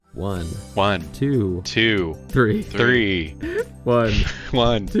1, 1, 2, 2, 3, 3, 1,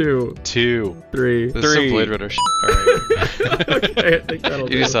 1, 2, 2, 3. This is some Blade Runner shit. Alright. Okay, I think that'll You do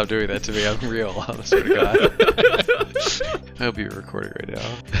need to it. stop doing that to me. I'm real. I swear to God. I hope you're recording right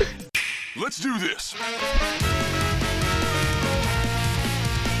now. Let's do this.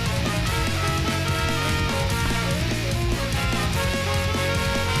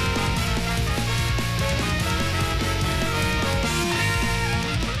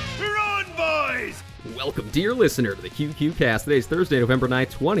 We're on, boys! Welcome, dear listener, to the QQ Cast. Today's Thursday, November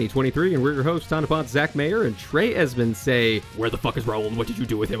 9th, 2023, and we're your hosts, Tonapod, Zach Mayer, and Trey Esmond say, where the fuck is Roland? What did you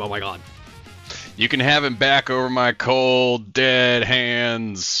do with him? Oh my god. You can have him back over my cold, dead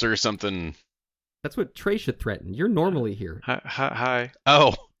hands or something. That's what Trey should threaten. You're normally here. Hi.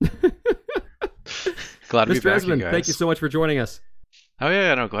 Oh, Glad to be Mr. back, Esmond, you guys. thank you so much for joining us. Oh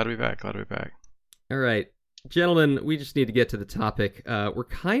yeah, no, glad to be back. All right. Gentlemen, we just need to get to the topic. We're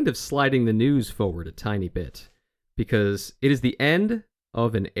kind of sliding the news forward a tiny bit because it is the end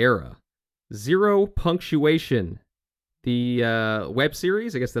of an era. Zero Punctuation, the web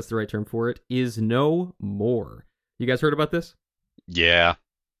series, I guess that's the right term for it, is no more. You guys heard about this? yeah.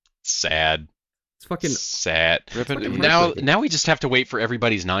 Sad. It's fucking... Sad. Ripping- Now we just have to wait for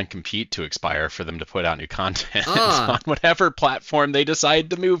everybody's non-compete to expire for them to put out new content Ah. on whatever platform they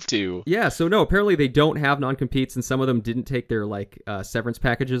decide to move to. Yeah, so no, apparently they don't have non-competes, and some of them didn't take their, severance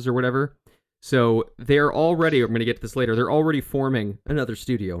packages or whatever. So they're already, I'm going to get to this later, they're already forming another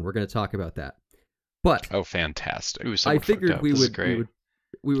studio, and we're going to talk about that. But Oh, fantastic. Ooh, I someone fucked figured up. we This is would, great.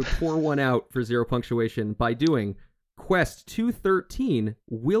 we would pour one out for Zero Punctuation by doing Quest 213,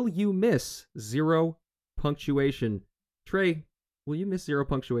 Will You Miss Zero Punctuation? Trey, will you miss Zero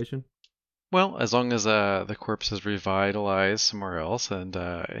Punctuation? Well, as long as the corpse is revitalized somewhere else and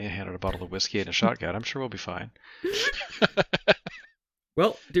handed a bottle of whiskey and a shotgun, I'm sure we'll be fine.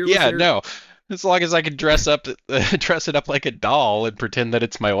 Well, dear Yeah, listener, no. As long as I can dress it up like a doll and pretend that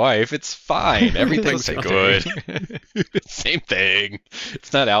it's my wife, it's fine. Everything's Same good. thing. Same thing.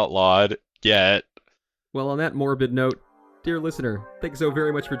 It's not outlawed yet. well, on that morbid note, dear listener, thanks so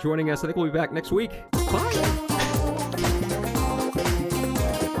very much for joining us. I think we'll be back next week. Bye!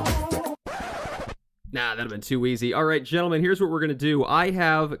 Nah, that'd have been too easy. All right, gentlemen, here's what we're going to do. I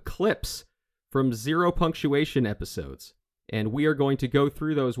have clips from Zero Punctuation episodes, and we are going to go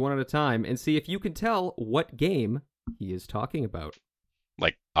through those one at a time and see if you can tell what game he is talking about.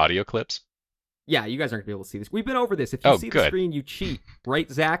 Like audio clips? Yeah, you guys aren't going to be able to see this. We've been over this. If you Oh, see the good. screen, you cheat. Right,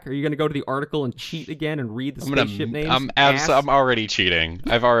 Zach? Are you going to go to the article and cheat again and read the spaceship names? I'm already cheating.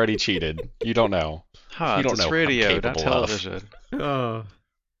 I've already cheated. You don't know. Huh, You don't it's know what I'm radio, not capable of. television. Oh.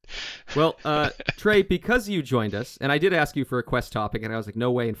 Well, Trey, because you joined us, and I did ask you for a quest topic, and I was like, no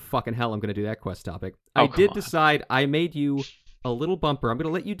way in fucking hell I'm going to do that quest topic. Oh, I come did on. decide I made you a little bumper. I'm going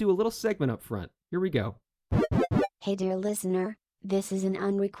to let you do a little segment up front. Here we go. Hey dear listener, this is an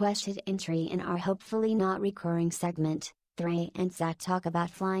unrequested entry in our hopefully not recurring segment. Trey and Zach talk about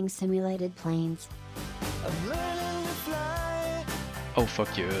flying simulated planes. Oh,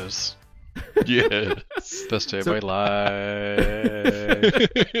 fuck yes. Yes. Best day of So- my life.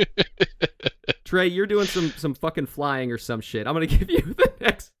 Trey, you're doing some fucking flying or some shit. I'm going to give you the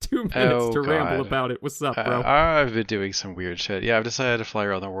next 2 minutes Oh, to ramble God. about it. What's up, bro? I've been doing some weird shit. Yeah, I've decided to fly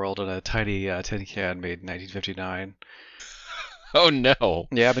around the world in a tiny tin can made in 1959. Oh, no.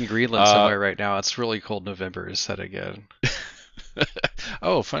 Yeah, I'm in Greenland somewhere right now. It's really cold. November is set again.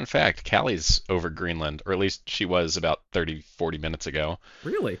 Oh, fun fact. Callie's over Greenland, or at least she was about 30, 40 minutes ago.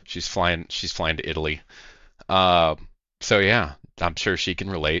 Really? She's flying to Italy. So yeah, I'm sure she can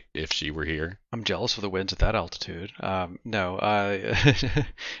relate if she were here. I'm jealous of the winds at that altitude. No,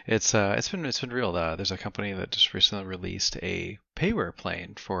 it's been real. There's a company that just recently released a payware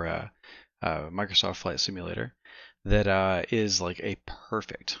plane for a Microsoft Flight Simulator that is like a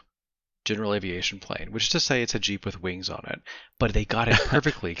perfect general aviation plane, which is to say it's a Jeep with wings on it. But they got it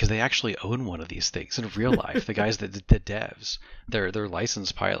perfectly because they actually own one of these things in real life. The guys that the devs, they're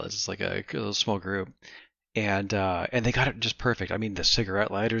licensed pilots. It's like a little small group. And they got it just perfect. I mean, the cigarette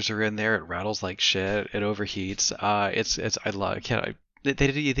lighters are in there. It rattles like shit. It overheats. I love.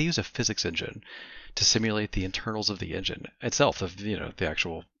 They use a physics engine to simulate the internals of the engine itself. The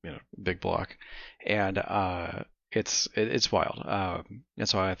actual big block, and it's wild. And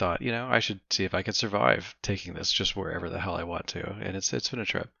so I thought I should see if I could survive taking this just wherever the hell I want to. And it's been a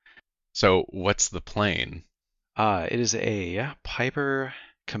trip. So what's the plane? It is a Piper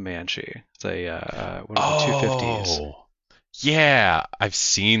Comanche. It's a one of the 250s. Oh, yeah, I've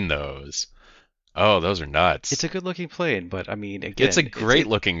seen those. Oh, those are nuts. It's a good looking plane, but I mean, again, It's a great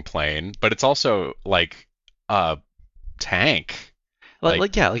looking plane, but it's also like a tank.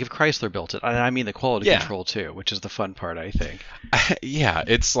 Like if Chrysler built it, and I mean the quality Yeah. control too, which is the fun part, I think. Yeah,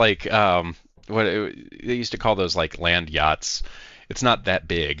 it's like they used to call those like land yachts. It's not that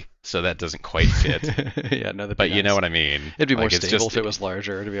big, so that doesn't quite fit. Yeah, no, that'd be But you know nice. what I mean. It'd be more Like, it's stable just- if it was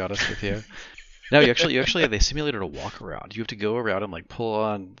larger, to be honest with you. No, you actually they simulated a walk around. You have to go around and like pull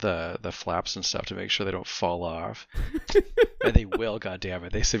on the flaps and stuff to make sure they don't fall off. And they will,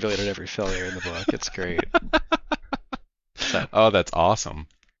 goddammit. They simulated every failure in the book. It's great. So, Oh, that's awesome.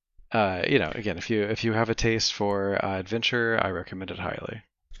 again, if you have a taste for adventure, I recommend it highly.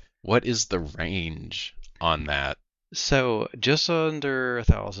 What is the range on that? So just under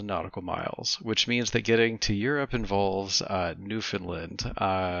 1,000 nautical miles, which means that getting to Europe involves Newfoundland,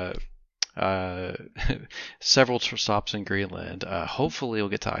 several stops in Greenland. Hopefully, we'll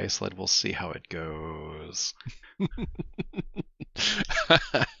get to Iceland. We'll see how it goes.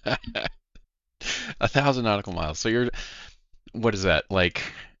 1,000 nautical miles. So what is that? Like,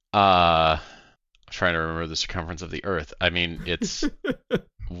 I'm trying to remember the circumference of the Earth. I mean, it's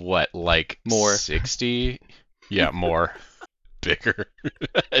what, like More. 60? Yeah, more. Bigger.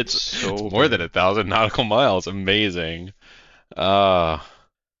 It's So more big. than 1,000 nautical miles. Amazing. No,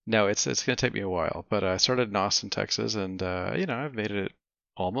 it's going to take me a while, but I started in Austin, Texas, and I've made it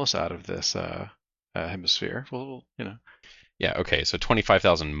almost out of this hemisphere. Well, Yeah, okay, so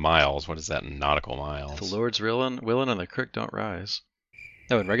 25,000 miles. What is that in nautical miles? the Lord's willing and the creek don't rise.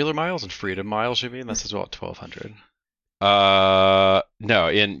 No, in regular miles and freedom miles, you mean? That's about 1,200. No,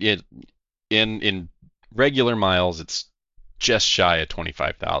 in regular miles, it's just shy of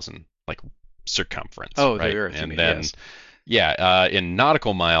 25,000, like circumference. Oh, right? the Earth, you And mean, then, yes. yeah, in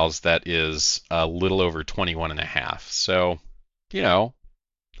nautical miles, that is a little over 21 and a half. So,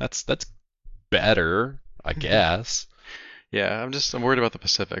 that's better, I guess. Yeah, I'm worried about the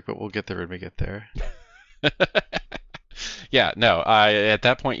Pacific, but we'll get there when we get there. Yeah, no, at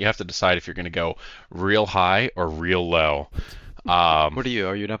that point, you have to decide if you're going to go real high or real low. What are you?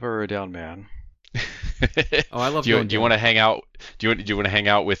 Are you an up or a down man? Oh, I love Do you going down. want to hang out? Do you want to hang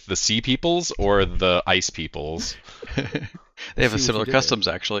out with the sea peoples or the ice peoples? They have See what similar you did there. customs,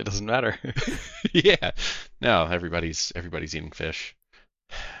 actually. It doesn't matter. Yeah, no, everybody's eating fish.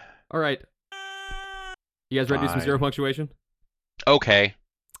 All right. You guys ready to do some Fine. zero punctuation? Okay.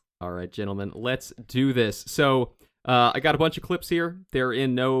 All right, gentlemen, let's do this. So, I got a bunch of clips here. They're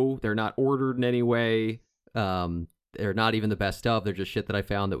not ordered in any way. They're not even the best of. They're just shit that I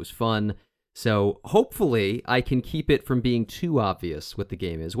found that was fun. So, hopefully, I can keep it from being too obvious what the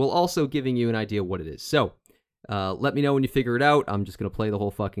game is, while also giving you an idea what it is. So, let me know when you figure it out. I'm just going to play the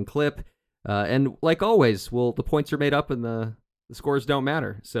whole fucking clip. And like always, the points are made up and the scores don't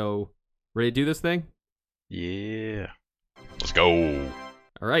matter. So, ready to do this thing? Yeah. Let's go.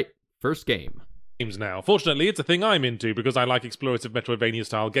 All right, first game. Games now. Fortunately, it's a thing I'm into because I like explorative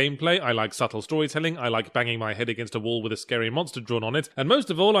Metroidvania-style gameplay, I like subtle storytelling, I like banging my head against a wall with a scary monster drawn on it, and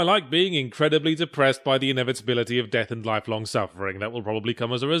most of all, I like being incredibly depressed by the inevitability of death and lifelong suffering that will probably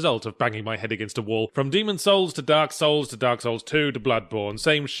come as a result of banging my head against a wall. From Demon Souls to Dark Souls to Dark Souls 2 to Bloodborne,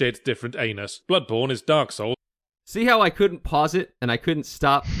 same shit, different anus. Bloodborne is Dark Souls. See how I couldn't pause it and I couldn't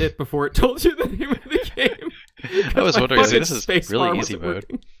stop it before it told you the name of the game? I was My wondering, fucking this is space really bar easy wasn't mode.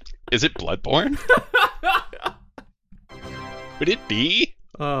 working. Is it Bloodborne? Would it be?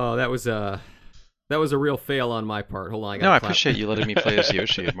 Oh, that was a real fail on my part. Hold on, I gotta No, I clap. appreciate you letting me play as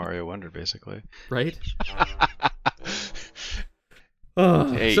Yoshi of Mario Wonder, basically. Right?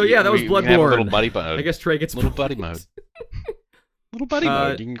 Oh, Hey, so yeah, that was we can have a little Bloodborne. buddy mode. I guess Trey gets Little buddy points. Little buddy Uh,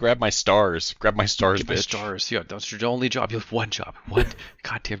 mode. You can grab my stars. Grab my stars, Get my bitch. stars. Yeah, that's your only job. You have one job. One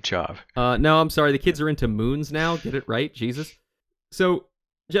goddamn job. No, I'm sorry. The kids are into moons now. Get it right, Jesus. So,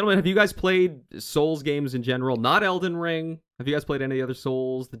 gentlemen, have you guys played Souls games in general? Not Elden Ring. Have you guys played any other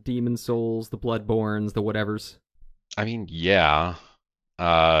Souls? The Demon Souls, the Bloodborns, the whatevers? I mean, yeah.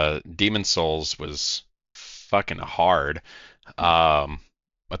 Demon Souls was fucking hard. I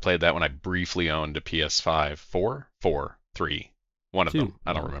played that when I briefly owned a PS5. 3. One of Two. them.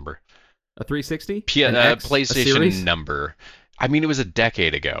 I don't remember. A 360? An An X? A PlayStation series? number. I mean, it was a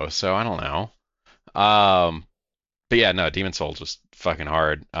decade ago, so I don't know. But yeah, no, Demon Souls was fucking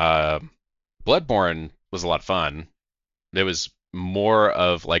hard. Bloodborne was a lot of fun. It was more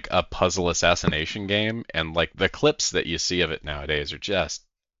of like a puzzle assassination game, and like the clips that you see of it nowadays are just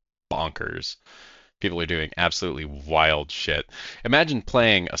bonkers. People are doing absolutely wild shit. Imagine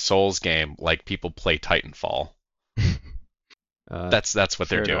playing a Souls game like people play Titanfall. That's what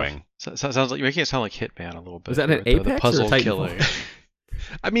they're Fair enough. doing. Sounds like you're making it sound like Hitman a little bit. Was that an with the Apex or puzzle Titanfall? killing?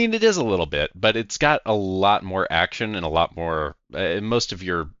 I mean, it is a little bit, but it's got a lot more action and a lot more. Most of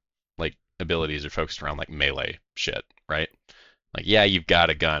your like abilities are focused around like melee shit, right? Like, yeah, you've got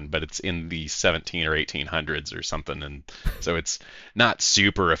a gun, but it's in the 17 or 1800s or something, and so it's not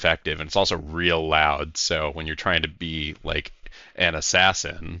super effective, and it's also real loud. So when you're trying to be like an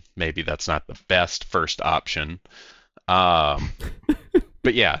assassin, maybe that's not the best first option. But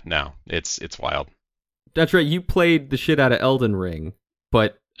yeah, no, it's wild. That's right. You played the shit out of Elden Ring,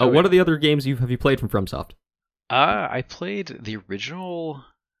 but what are the other games have you played from FromSoft? I played the original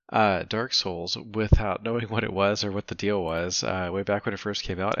Dark Souls without knowing what it was or what the deal was way back when it first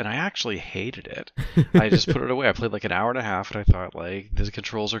came out, and I actually hated it. I just put it away. I played like an hour and a half, and I thought, like, the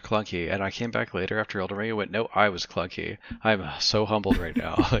controls are clunky. And I came back later after Elden Ring and went, no, I was clunky. I'm so humbled right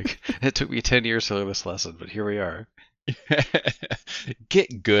now. Like, it took me 10 years to learn this lesson, but here we are.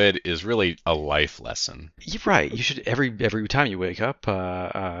 Get good is really a life lesson. You're right. You should every time you wake up,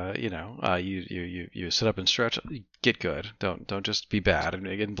 you sit up and stretch. Get good. Don't just be bad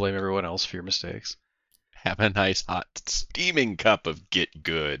and blame everyone else for your mistakes. Have a nice hot steaming cup of Get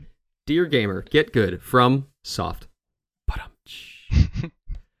Good. Dear gamer, get good from Soft.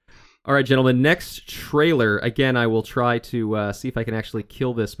 All right, gentlemen. Next trailer. Again, I will try to see if I can actually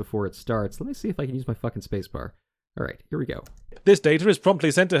kill this before it starts. Let me see if I can use my fucking spacebar. All right, here we go. This data is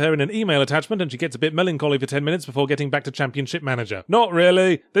promptly sent to her in an email attachment, and she gets a bit melancholy for 10 minutes before getting back to Championship Manager. Not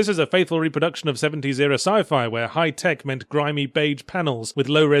really. This is a faithful reproduction of 70s era sci-fi, where high-tech meant grimy beige panels with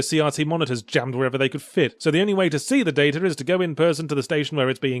low-res CRT monitors jammed wherever they could fit. So the only way to see the data is to go in person to the station where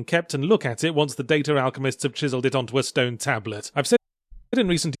it's being kept and look at it once the data alchemists have chiseled it onto a stone tablet. I've said in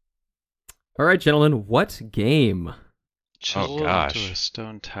recent... All right, gentlemen, what game? Chiseled gosh. onto a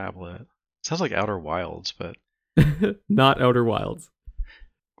stone tablet. Sounds like Outer Wilds, but... Not Outer Wilds.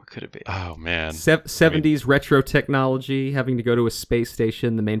 What could it be? Oh, man. 70s retro technology, having to go to a space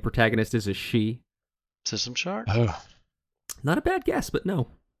station. The main protagonist is a she. System Shock? Oh. Not a bad guess, but no.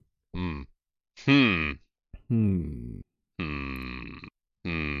 Hmm.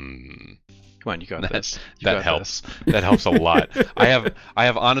 Come on, you got this. That helps. That helps a lot. I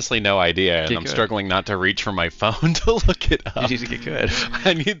have honestly no idea, and I'm struggling not to reach for my phone to look it up. You need to get good.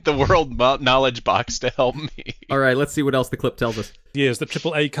 I need the world knowledge box to help me. All right, let's see what else the clip tells us. Years that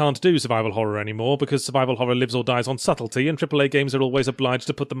AAA can't do survival horror anymore because survival horror lives or dies on subtlety, and AAA games are always obliged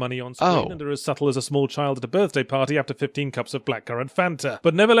to put the money on screen and are as subtle as a small child at a birthday party after 15 cups of blackcurrant Fanta.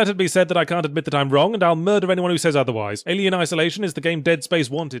 But never let it be said that I can't admit that I'm wrong, and I'll murder anyone who says otherwise. Alien Isolation is the game Dead Space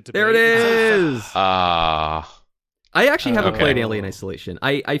wanted to be. There it is! Ah. I actually haven't okay. played Alien Isolation.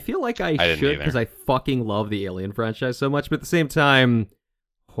 I feel like I didn't should either. because I fucking love the Alien franchise so much, but at the same time,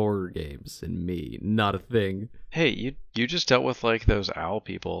 horror games and me, not a thing. Hey, you just dealt with like those owl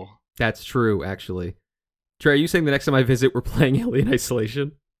people. That's true, actually. Trey, are you saying the next time I visit we're playing Alien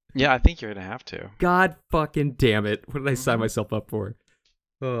Isolation? Yeah, I think you're gonna have to. God fucking damn it. What did I sign myself up for?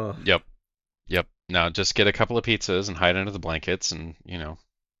 Ugh. Yep. Now just get a couple of pizzas and hide under the blankets and,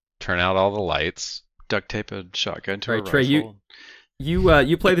 turn out all the lights. Duct tape a shotgun to a Right, Trey, rifle.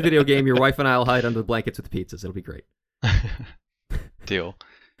 you play the video game, your wife and I'll hide under the blankets with the pizzas. It'll be great. Deal.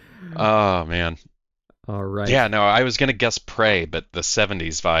 Oh, man. All right. Yeah, no, I was going to guess Prey, but the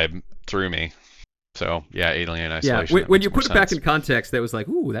 70s vibe threw me. So, yeah, Alien Isolation. Yeah, when you makes more put it back sense. in context, that was like,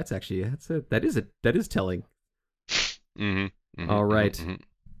 ooh, that is telling. All right.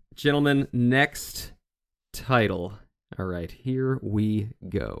 Gentlemen, next title. All right, here we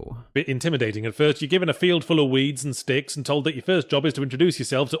go. Bit intimidating at first. You're given a field full of weeds and sticks and told that your first job is to introduce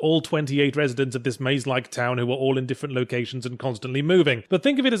yourself to all 28 residents of this maze-like town who are all in different locations and constantly moving. But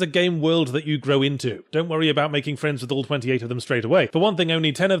think of it as a game world that you grow into. Don't worry about making friends with all 28 of them straight away. For one thing,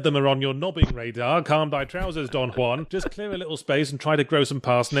 only 10 of them are on your knobbing radar. Calm thy trousers, Don Juan. Just clear a little space and try to grow some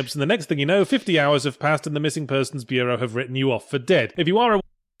parsnips, and the next thing you know, 50 hours have passed and the Missing Persons Bureau have written you off for dead. If you are a...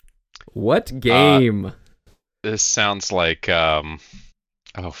 What game? This sounds like, oh,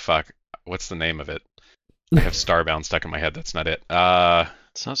 fuck. What's the name of it? I have Starbound stuck in my head. That's not it.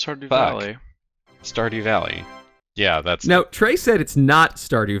 It's not Stardew Valley. Stardew Valley. Yeah, that's... No, Trey said it's not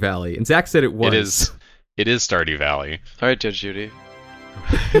Stardew Valley, and Zach said it was. It is Stardew Valley. All right, Judge Judy.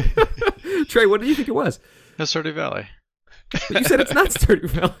 Trey, what did you think it was? It's Stardew Valley. But you said it's not Stardew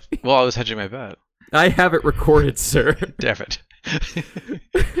Valley. Well, I was hedging my bet. I have it recorded, sir. Damn it.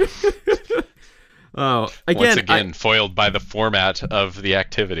 Oh, again, Once again, foiled by the format of the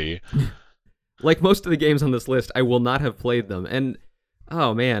activity. Like most of the games on this list, I will not have played them. And,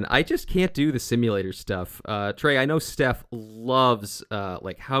 oh man, I just can't do the simulator stuff. Trey, I know Steph loves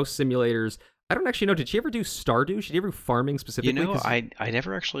like house simulators. I don't actually know. Did she ever do Stardew? She ever do farming specifically? I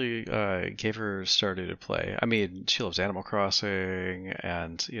never actually gave her Stardew to play. I mean, she loves Animal Crossing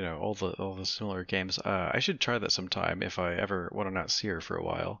and all the similar games. I should try that sometime if I ever want to not see her for a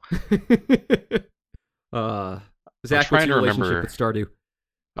while. Zach, trying what's your to relationship remember- with Stardew?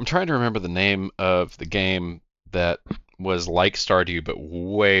 I'm trying to remember the name of the game that was like Stardew, but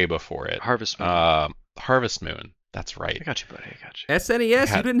way before it. Harvest Moon. Harvest Moon. That's I right. got you, buddy. I got you. SNES?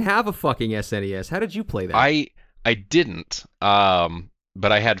 had- You didn't have a fucking SNES. How did you play that? I didn't,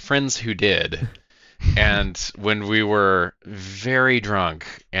 but I had friends who did. And when we were very drunk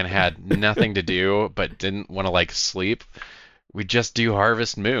and had nothing to do but didn't want to like sleep, we'd just do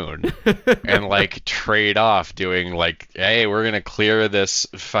Harvest Moon and like trade off doing like, hey, we're gonna clear this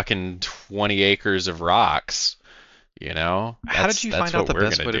fucking 20 acres of rocks. You know? How did you find out the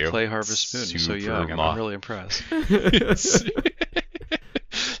best way to do. play Harvest Moon? You're so young. I'm really impressed. That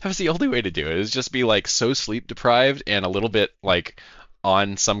was the only way to do it. Is just be like so sleep deprived and a little bit like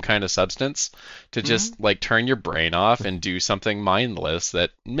on some kind of substance to just like turn your brain off and do something mindless that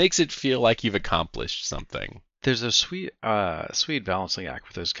makes it feel like you've accomplished something. There's a sweet balancing act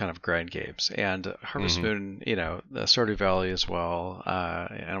with those kind of grind games, and Harvest Moon, the Stardew Valley as well,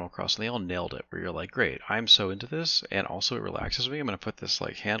 Animal Crossing, they all nailed it. Where you're like, great, I'm so into this, and also it relaxes me. I'm gonna put this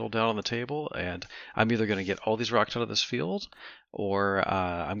like handle down on the table, and I'm either gonna get all these rocks out of this field, or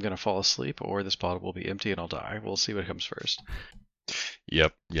I'm gonna fall asleep, or this bottle will be empty and I'll die. We'll see what comes first.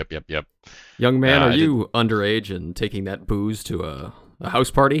 Yep. Young man, are you underage and taking that booze to a house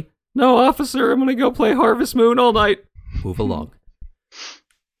party? No, officer, I'm going to go play Harvest Moon all night. Move along.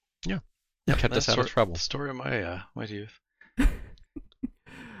 Yeah. Kept us out of trouble. Story of my youth.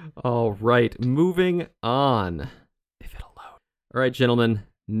 All right, moving on. If it'll load. All right, gentlemen,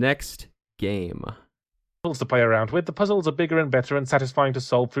 next game. Puzzles to play around with. The puzzles are bigger and better and satisfying to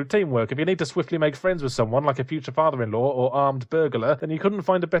solve through teamwork. If you need to swiftly make friends with someone, like a future father-in-law or armed burglar, then you couldn't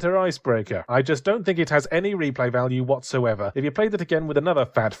find a better icebreaker. I just don't think it has any replay value whatsoever. If you played it again with another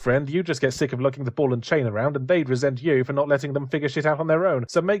fat friend, you just get sick of looking the ball and chain around, and they'd resent you for not letting them figure shit out on their own.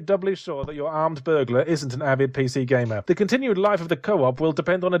 So make doubly sure that your armed burglar isn't an avid PC gamer. The continued life of the co-op will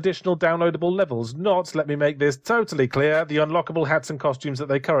depend on additional downloadable levels, not, let me make this totally clear, the unlockable hats and costumes that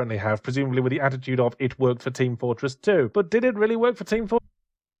they currently have, presumably with the attitude of, it worked for Team Fortress 2. But did it really work for Team Fortress?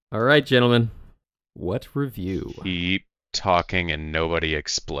 All right, gentlemen. What review? Keep talking and nobody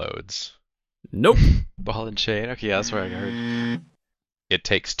explodes. Nope. Ball and chain. Okay, yeah, that's what I heard. It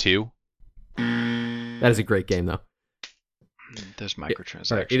Takes Two. That is a great game, though. There's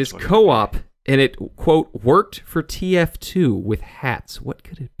microtransactions. All right, it is What could co-op, and it, quote, worked for TF2 with hats. What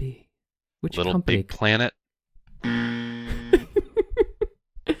could it be? Which Little company? Big Planet.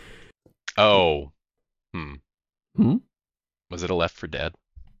 Oh. Was it a Left 4 Dead?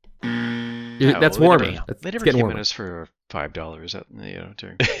 No, That's they warmer. never- That's They never getting came warmer. at us for $5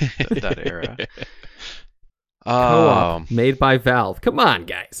 during that era. Co-op made by Valve. Come on,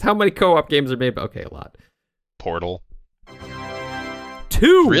 guys. How many co-op games are made by... Okay, a lot. Portal.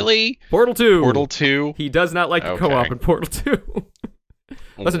 2! Really? Portal 2. Portal 2? He does not like the Okay. co-op in Portal 2.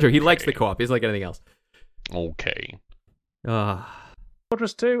 That's not true. He likes the Okay. co-op. He doesn't like anything else. Okay.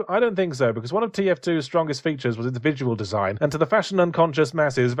 Fortress 2? I don't think so, because one of TF2's strongest features was its visual design, and to the fashion unconscious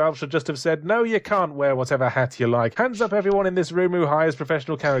masses, Valve should just have said, no, you can't wear whatever hat you like. Hands up everyone in this room who hires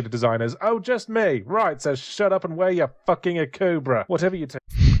professional character designers. Oh, just me. Right, so shut up and wear your fucking Akubra. Whatever you take.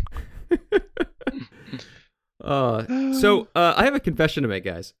 I have a confession to make,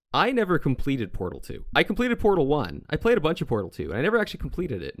 guys. I never completed Portal 2. I completed Portal 1. I played a bunch of Portal 2, and I never actually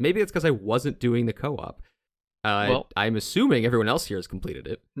completed it. Maybe it's because I wasn't doing the co-op. I'm assuming everyone else here has completed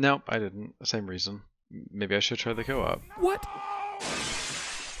it. Nope, I didn't. Same reason. Maybe I should try the co-op. What?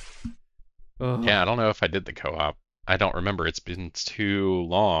 Yeah, I don't know if I did the co-op. I don't remember. It's been too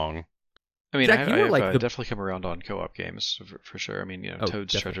long. I mean, Zach, you were like I've the- definitely come around on co-op games for sure. I mean, Oh,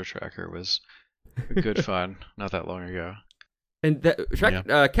 Toad's definitely. Treasure Tracker was good fun not that long ago. And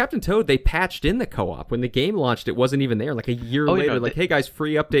Captain Toad, they patched in the co-op. When the game launched, it wasn't even there. Like a year Oh, later, no, like, hey guys,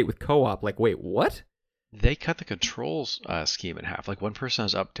 free update with co-op. Like, wait, what? They cut the controls scheme in half. Like one person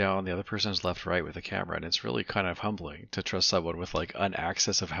is up, down, the other person is left, right with the camera, and it's really kind of humbling to trust someone with like an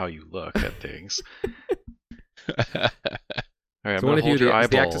access of how you look at things. All right, I'm So one gonna of you hold your is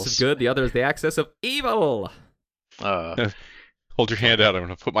the access eyeballs. of good, the other is the access of evil. Hold your hand out. I'm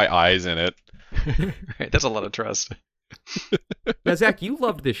going to put my eyes in it. Right, that's a lot of trust. Now, Zach, you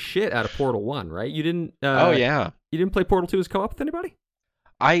loved this shit out of Portal 1, right? You didn't. Oh, yeah. You didn't play Portal 2 as co-op with anybody?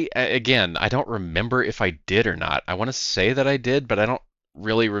 I don't remember if I did or not. I want to say that I did, but I don't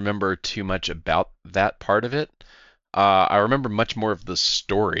really remember too much about that part of it. I remember much more of the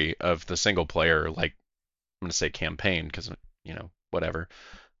story of the single player, like, I'm going to say campaign, because, whatever.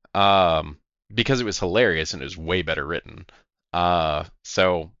 Because it was hilarious and it was way better written.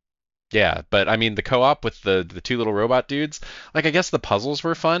 So, yeah, but I mean, the co-op with the two little robot dudes, like, I guess the puzzles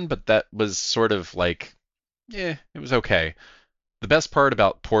were fun, but that was sort of like it was okay. The best part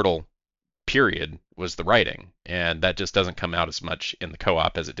about Portal, period, was the writing, and that just doesn't come out as much in the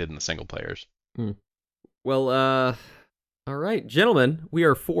co-op as it did in the single players. Well, all right, gentlemen, we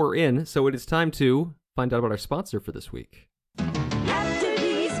are 4 in, so it is time to find out about our sponsor for this week. After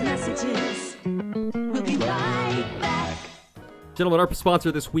these messages, we'll be right back. Gentlemen, our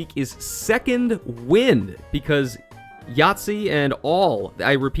sponsor this week is Second Wind, because Yahtzee and all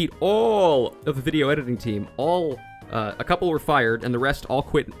of the video editing team, a couple were fired, and the rest all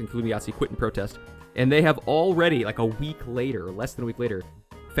quit, including Yahtzee, quit in protest. And they have already, like a week later, less than a week later,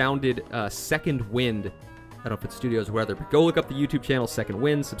 founded Second Wind. I don't know if it's studios or whatever, but go look up the YouTube channel Second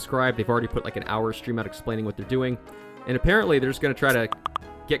Wind, subscribe. They've already put like an hour stream out explaining what they're doing. And apparently they're just going to try to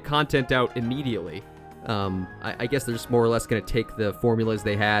get content out immediately. I guess they're just more or less going to take the formulas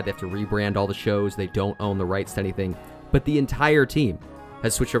they had. They have to rebrand all the shows. They don't own the rights to anything. But the entire team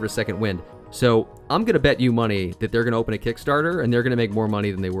has switched over to Second Wind. So I'm going to bet you money that they're going to open a Kickstarter and they're going to make more money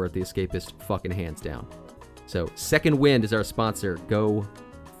than they were at The Escapist, fucking hands down. So Second Wind is our sponsor. Go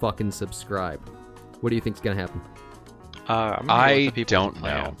fucking subscribe. What do you think's going to happen? I don't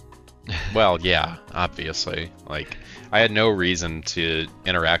know. Well, yeah, obviously. Like, I had no reason to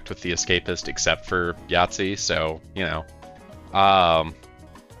interact with The Escapist except for Yahtzee, so, you know. I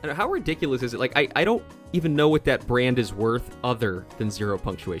don't know, how ridiculous is it? Like, I don't even know what that brand is worth other than Zero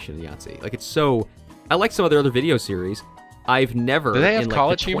Punctuation in Yahtzee. Like, it's so... I like some of their other video series. I've never, Do they have in like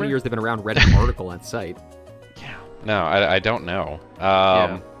college the 20 humor? years th've been around, read an article on site. Yeah. No, I don't know.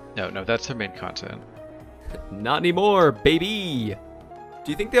 No, that's their main content. Not anymore, baby!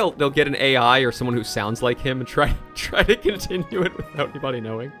 Do you think they'll get an AI or someone who sounds like him and try to continue it without anybody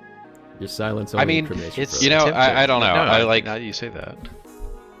knowing? Your silence only incrimination. It's You know, I don't know. No, I like. now you say that.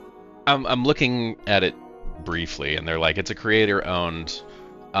 I'm looking at it briefly, and they're like, it's a creator-owned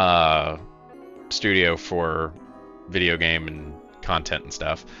studio for video game and content and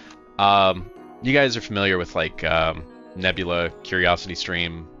stuff. You guys are familiar with like Nebula, Curiosity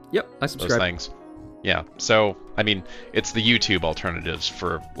Stream, Yep, I those subscribe. things. Yeah, so I mean, it's the YouTube alternatives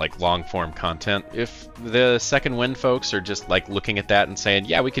for like long-form content. If the Second Wind folks are just like looking at that and saying,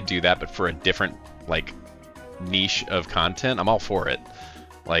 yeah, we could do that, but for a different like niche of content, I'm all for it.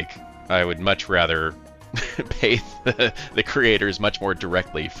 Like, I would much rather pay the creators much more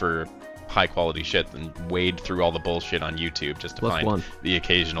directly for high quality shit than wade through all the bullshit on YouTube just to Plus find one. the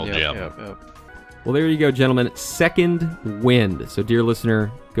occasional gem. Yep. Well, there you go, gentlemen. Second Wind. So, dear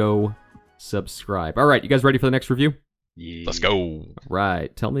listener, go subscribe. All right, you guys ready for the next review? Let's go.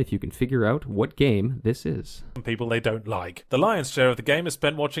 Right. Tell me if you can figure out what game this is. People they don't like. The lion's share of the game is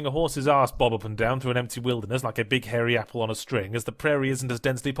spent watching a horse's ass bob up and down through an empty wilderness like a big hairy apple on a string, as the prairie isn't as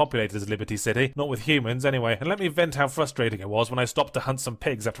densely populated as Liberty City. Not with humans, anyway. And let me vent how frustrating it was when I stopped to hunt some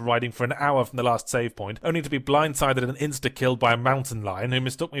pigs after riding for an hour from the last save point, only to be blindsided and insta-killed by a mountain lion who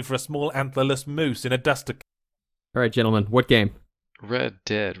mistook me for a small antlerless moose in a duster. All right, gentlemen, what game? Red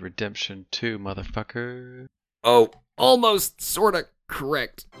Dead Redemption 2, motherfucker. Oh, almost sort of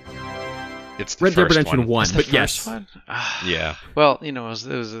correct. It's the Red Dead first Redemption one. 1, That's the but first yes. one? Yeah. Well, you know,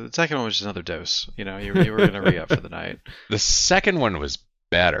 the second one was just another dose. You know, you were going to re-up for the night. The second one was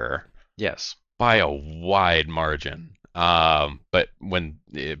better Yes. by a wide margin. But when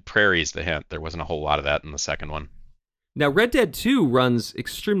Prairie's the hint, there wasn't a whole lot of that in the second one. Now, Red Dead 2 runs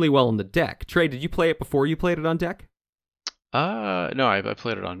extremely well on the deck. Trey, did you play it before you played it on deck? No, I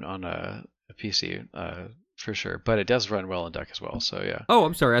played it on a PC, for sure. But it does run well on deck as well, so yeah. Oh,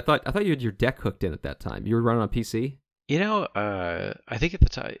 I'm sorry. I thought you had your deck hooked in at that time. You were running on PC? You know, I think at the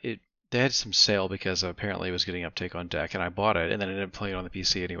time, they had some sale because apparently it was getting uptake on deck, and I bought it, and then I ended up playing it on the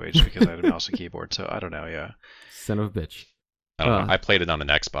PC anyway, just because I had a mouse and keyboard, so I don't know, yeah. Son of a bitch. I don't know. I played it on an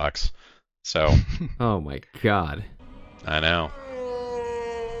Xbox, so Oh my god. I know.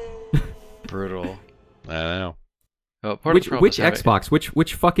 Brutal. I know. Well, part of the problem Which is Xbox?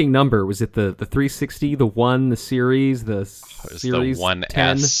 Which fucking number? Was it the 360, the 1, the series, the It was series the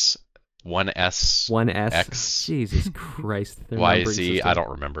 1S, 1S, 1S? X, Jesus Christ. their numbering YZ, system. I don't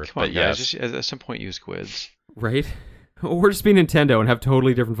remember. Come on, but guys, yes. just at some point use squids. Right? Or just be Nintendo and have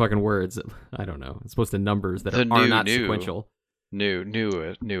totally different fucking words. I don't know. It's supposed to numbers that The are new- not new. sequential. New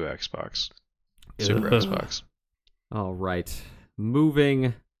Xbox. Super Ugh. Xbox. All right.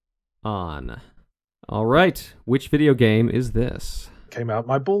 Moving on. All right. Which video game is this? came out,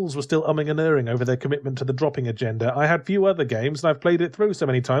 my balls were still umming and erring over their commitment to the dropping agenda. I had few other games, and I've played it through so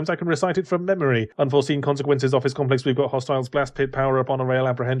many times I can recite it from memory. Unforeseen consequences, office complex, we've got hostiles, blast pit, power up on a rail,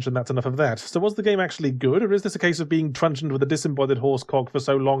 apprehension, that's enough of that. So was the game actually good, or is this a case of being truncheoned with a disembodied horse cock for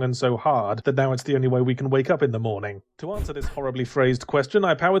so long and so hard that now it's the only way we can wake up in the morning? To answer this horribly phrased question,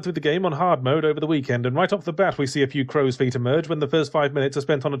 I powered through the game on hard mode over the weekend, and right off the bat we see a few crow's feet emerge when the first 5 minutes are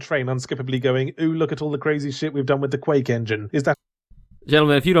spent on a train unskippably going, ooh, look at all the crazy shit we've done with the Quake engine. Is that...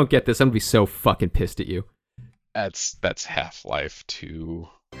 Gentlemen, if you don't get this, I'm going to be so fucking pissed at you. That's Half-Life 2.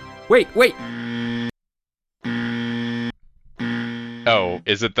 Wait! Oh,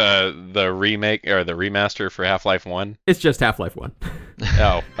 is it the remake or the remaster for Half-Life 1? It's just Half-Life 1.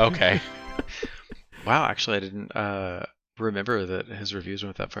 Oh, okay. Wow, actually, I didn't remember that his reviews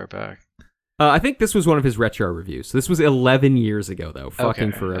went that far back. I think this was one of his retro reviews. So this was 11 years ago, though.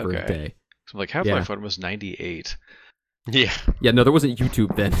 Fucking forever a day. So like Half-Life 1 was 98. Yeah. Yeah, no, there wasn't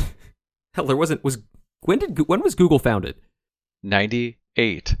YouTube then. Hell, there wasn't. When was Google founded?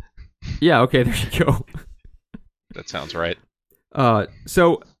 98. Yeah, okay, there you go. That sounds right.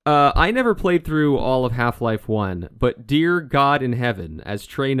 So I never played through all of Half-Life 1, but dear God in heaven, as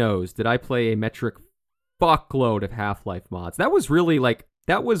Trey knows, did I play a metric fuckload of Half-Life mods. That was really like,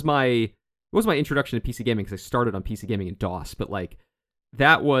 that was my introduction to PC gaming, because I started on PC gaming in DOS, but like,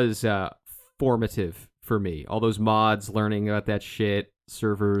 that was formative for me. All those mods, learning about that shit,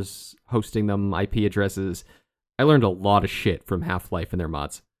 servers, hosting them, IP addresses. I learned a lot of shit from Half-Life and their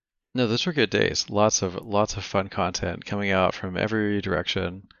mods. No, those were good days. Lots of fun content coming out from every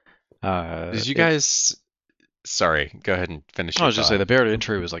direction. Did you guys... Sorry, go ahead and finish I was your just thought. saying the barrier to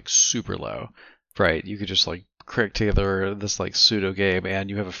entry was like super low, right? You could just like crank together this like pseudo game and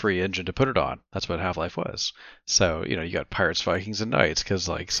you have a free engine to put it on. That's what Half-Life was. So, you know, you got Pirates, Vikings, and Knights because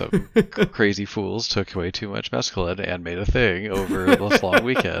like some crazy fools took away too much mescaline and made a thing over this long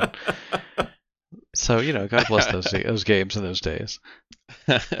weekend. So, you know, God bless those games in those days.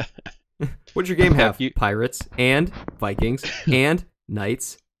 What'd your game have? Pirates and Vikings and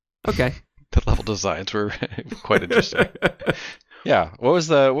Knights. Okay. The level designs were quite interesting. Yeah. What was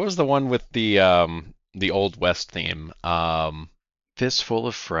the one with the Old West theme? Fistful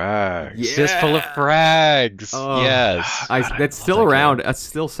of Frags. Yeah. Fistful of Frags. Oh, Yes. That's still around. That's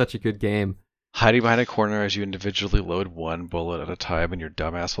still such a good game. Hiding behind a corner as you individually load one bullet at a time in your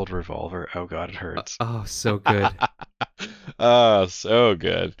dumbass old revolver. Oh god, it hurts. Oh, so good. Oh, so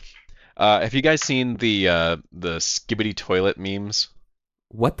good. Have you guys seen the skibbity toilet memes?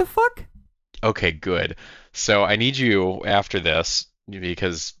 What the fuck? Okay, good. So I need you after this,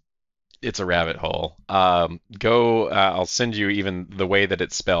 because it's a rabbit hole. I'll send you even the way that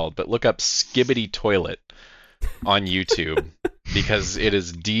it's spelled, but look up skibbity toilet on YouTube because it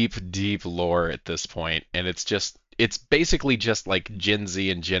is deep, deep lore at this point, and it's basically just like Gen Z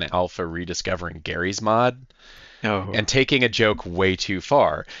and Gen Alpha rediscovering Gary's Mod and taking a joke way too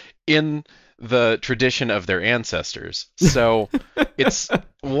far in the tradition of their ancestors. So it's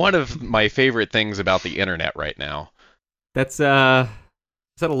one of my favorite things about the internet right now. That's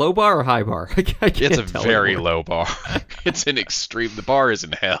is that a low bar or high bar? I can't It's a tell very anymore. low bar. It's an extreme. The bar is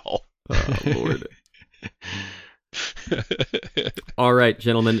in hell. Oh, Lord. All right,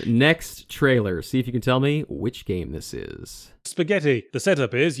 gentlemen. Next trailer. See if you can tell me which game this is. Spaghetti. The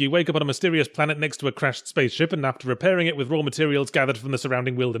setup is you wake up on a mysterious planet next to a crashed spaceship, and after repairing it with raw materials gathered from the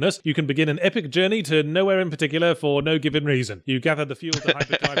surrounding wilderness, you can begin an epic journey to nowhere in particular for no given reason. You gather the fuel to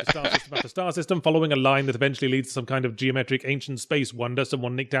hyperdrive the star system after star system, following a line that eventually leads to some kind of geometric ancient space wonder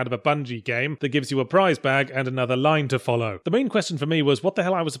someone nicked out of a Bungie game that gives you a prize bag and another line to follow. The main question for me was what the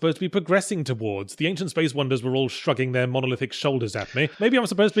hell I was supposed to be progressing towards. The ancient space wonders were all shrugging their monolithic shoulders at me. Maybe I'm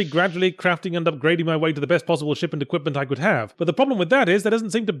supposed to be gradually crafting and upgrading my way to the best possible ship and equipment I could have. But the problem with that is there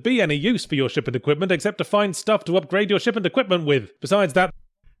doesn't seem to be any use for your ship and equipment except to find stuff to upgrade your ship and equipment with. Besides that...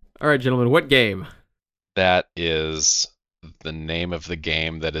 All right, gentlemen. What game? That is the name of the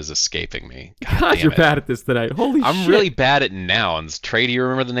game that is escaping me. God, you're bad at this tonight. Holy shit. I'm really bad at nouns. Trey, do you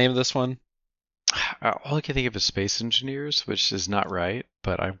remember the name of this one? All I can think of is Space Engineers, which is not right,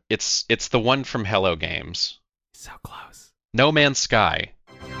 but It's the one from Hello Games. So close. No Man's Sky.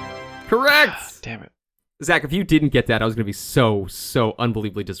 Correct! Damn it. Zach, if you didn't get that, I was going to be so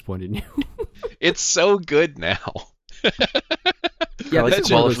unbelievably disappointed in you. It's so good now. Yeah, like this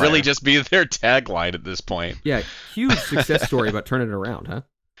That is should really just be their tagline at this point. Yeah, huge success story about turning it around, huh?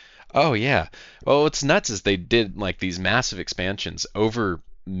 Oh, yeah. Well, what's nuts is they did like these massive expansions over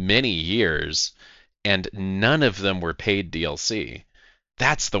many years, and none of them were paid DLC.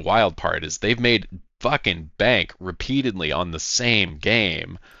 That's the wild part, is they've made fucking bank repeatedly on the same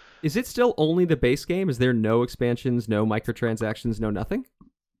game Is it still only the base game? Is there no expansions, no microtransactions, no nothing?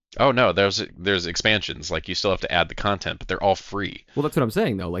 Oh no, there's expansions. Like you still have to add the content, but they're all free. Well, that's what I'm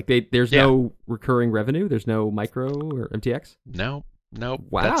saying though. Like there's no recurring revenue. There's no micro or MTX. No. Wow,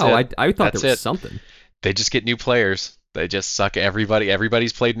 That's it. I thought That's there was it. something. They just get new players. They just suck everybody.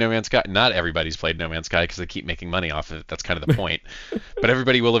 Everybody's played No Man's Sky. Not everybody's played No Man's Sky because they keep making money off of it. That's kind of the point. But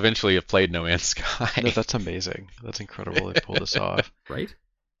everybody will eventually have played No Man's Sky. No, that's amazing. That's incredible. They pulled this off. Right?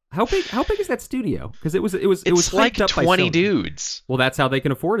 How big is that studio? Because it was It's like hyped up by 20 Sony. dudes. Well, that's how they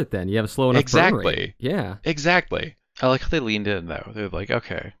can afford it then. You have a slow enough burn rate. Yeah. Exactly. I like how they leaned in though. They're like,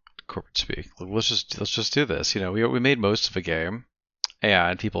 okay, corporate speak. Let's just do this. You know, we made most of a game,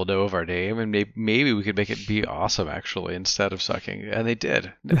 and people know of our name, and maybe we could make it be awesome actually instead of sucking. And they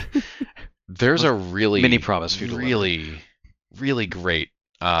did. There's a really mini promise for you to really great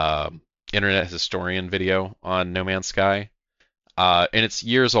internet historian video on No Man's Sky. And it's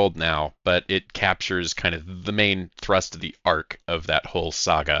years old now, but it captures kind of the main thrust of the arc of that whole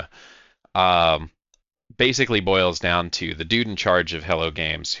saga. Basically boils down to the dude in charge of Hello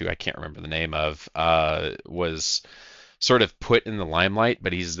Games, who I can't remember the name of, was sort of put in the limelight,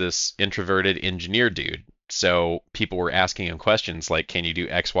 but he's this introverted engineer dude. So people were asking him questions like, can you do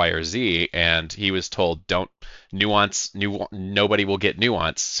X, Y, or Z? And he was told, don't nobody will get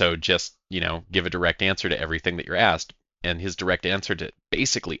nuance. So just, give a direct answer to everything that you're asked. And his direct answer to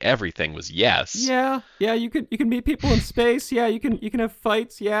basically everything was yes. Yeah, you can meet people in space. Yeah, you can have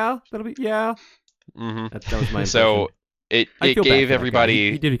fights. Yeah, that'll be Mm-hmm. That was my impression. So it gave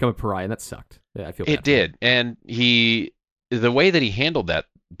everybody. He did become a pariah, and that sucked. Yeah, I feel bad. It did, and the way that he handled that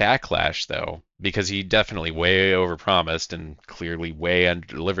backlash, though, because he definitely way overpromised and clearly way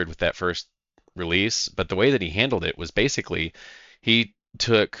underdelivered with that first release. But the way that he handled it was basically he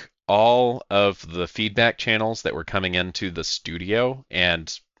took all of the feedback channels that were coming into the studio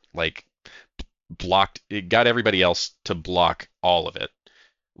and it got everybody else to block all of it,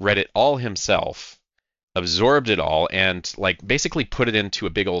 read it all himself, absorbed it all, and basically put it into a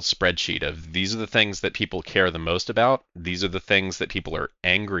big old spreadsheet of these are the things that people care the most about, these are the things that people are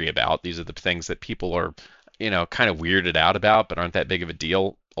angry about, these are the things that people are kind of weirded out about but aren't that big of a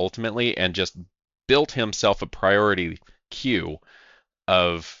deal ultimately, and just built himself a priority queue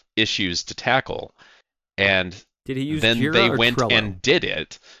of issues to tackle. And did he use then Jira they or went Trello? and did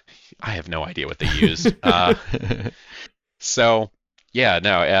it. I have no idea what they used. So yeah,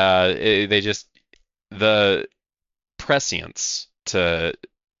 no, they just, the prescience to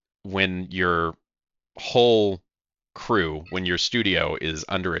when your whole crew, when your studio is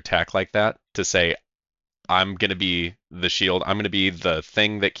under attack like that, to say, I'm going to be the shield, I'm going to be the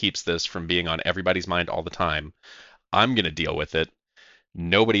thing that keeps this from being on everybody's mind all the time. I'm going to deal with it.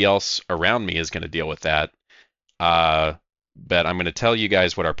 Nobody else around me is going to deal with that. But I'm going to tell you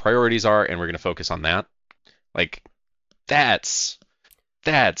guys what our priorities are, and we're going to focus on that. That's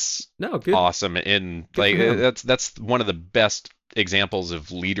good. awesome. And Good for him. that's one of the best examples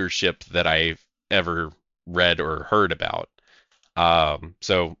of leadership that I've ever read or heard about.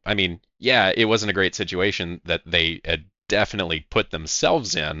 So I mean, yeah, it wasn't a great situation that they had definitely put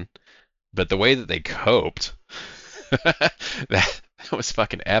themselves in, but the way that they coped, that was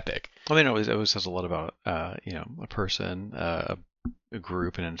fucking epic. I mean, it always says a lot about a person, a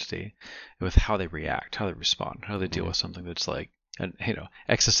group, an entity, with how they react, how they respond, how they deal with something that's like an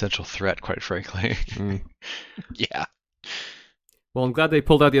existential threat, quite frankly. Yeah. Well, I'm glad they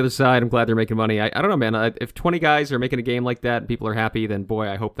pulled out the other side. I'm glad they're making money. I don't know, man. If 20 guys are making a game like that and people are happy, then boy,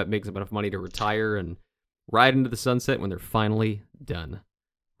 I hope that makes them enough money to retire and ride into the sunset when they're finally done.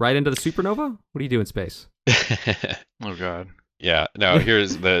 Ride into the supernova? What do you do in space? Oh God. Yeah, no,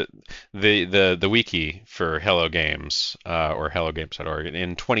 here's the wiki for Hello Games, or hellogames.org.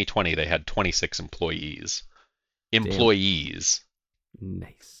 In 2020, they had 26 employees. Employees.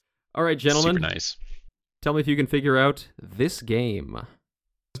 Nice. All right, gentlemen. Super nice. Tell me if you can figure out this game.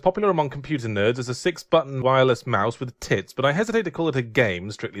 It's popular among computer nerds as a 6-button wireless mouse with tits, but I hesitate to call it a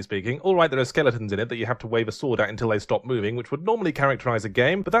game, strictly speaking. Alright, there are skeletons in it that you have to wave a sword at until they stop moving, which would normally characterise a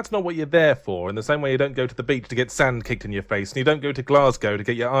game, but that's not what you're there for. In the same way you don't go to the beach to get sand kicked in your face, and you don't go to Glasgow to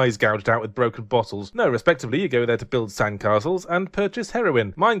get your eyes gouged out with broken bottles. No, respectively, you go there to build sandcastles and purchase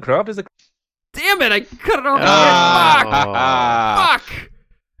heroin. Minecraft is a... Damn it! I cut it off. Fuck!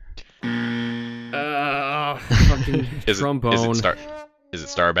 Fucking trombone. Is it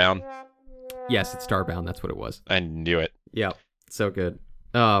Starbound? Yes, it's Starbound. That's what it was. I knew it. Yep. So good.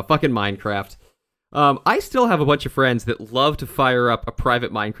 Fucking Minecraft. I still have a bunch of friends that love to fire up a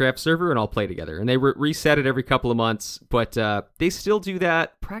private Minecraft server and all play together. And they reset it every couple of months, but they still do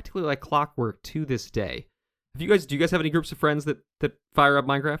that practically like clockwork to this day. Do you guys have any groups of friends that fire up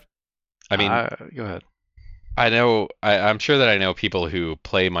Minecraft? I mean, Go ahead. I'm sure that I know people who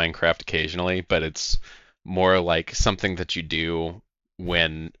play Minecraft occasionally, but it's more like something that you do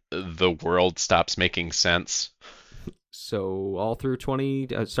when the world stops making sense. So all through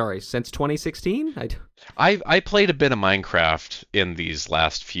since 2016? I played a bit of Minecraft in these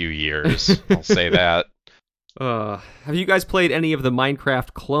last few years. I'll say that. Have you guys played any of the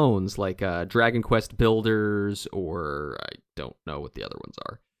Minecraft clones, like Dragon Quest Builders, or I don't know what the other ones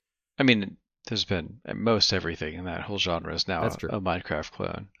are? I mean, there's been most everything in that whole genre is now That's true. a Minecraft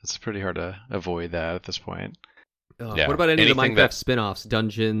clone. It's pretty hard to avoid that at this point. Yeah. What about any of the Anything Minecraft spin-offs,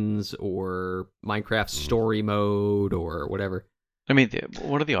 Dungeons, or Minecraft Story Mode, or whatever? I mean,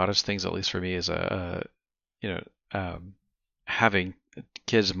 one of the oddest things, at least for me, is having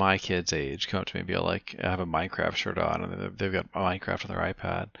my kids' age, come up to me and be like, I have a Minecraft shirt on, and they've got Minecraft on their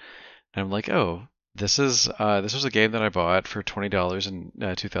iPad, and I'm like, oh, this was a game that I bought for $20 in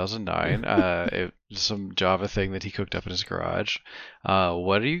 2009. It was some Java thing that he cooked up in his garage.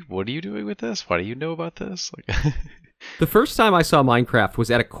 What are you doing with this? Why do you know about this? Like, The first time I saw Minecraft was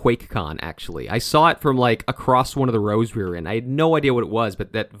at a QuakeCon, actually. I saw it from, like, across one of the rows we were in. I had no idea what it was,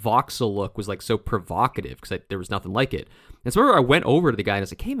 but that voxel look was, like, so provocative because there was nothing like it. And so I remember I went over to the guy and I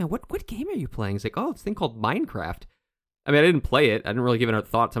was like, hey, man, what game are you playing? He's like, oh, this thing called Minecraft. I mean, I didn't play it. I didn't really give it a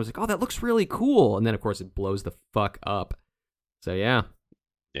thought. So I was like, oh, that looks really cool. And then, of course, it blows the fuck up. So, yeah.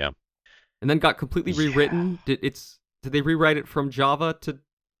 Yeah. And then got completely rewritten. Did they rewrite it from Java to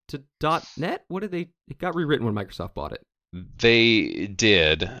 .NET? It got rewritten when Microsoft bought it. They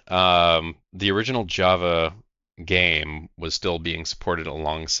did. The original Java game was still being supported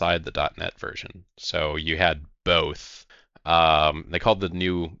alongside the .NET version. So you had both. They called the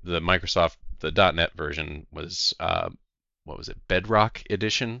Microsoft, the .NET version was, what was it, Bedrock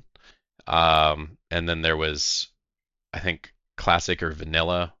Edition? And then there was, I think, Classic or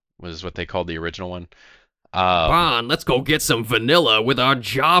Vanilla was what they called the original one. Bon, let's go get some vanilla with our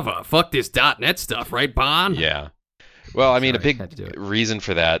Java. Fuck this .NET stuff, right, Bon? Yeah. Well, I mean, Sorry, a had to do big it. reason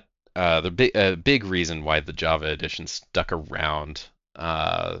for that, big reason why the Java edition stuck around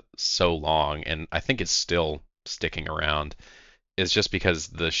so long, and I think it's still sticking around, is just because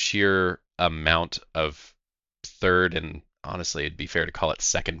the sheer amount of third and honestly, it'd be fair to call it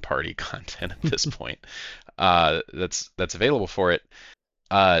second-party content at this point that's available for it.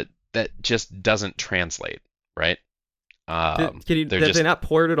 That just doesn't translate, right? Have they not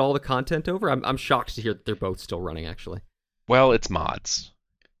ported all the content over? I'm shocked to hear that they're both still running, actually. Well, it's mods.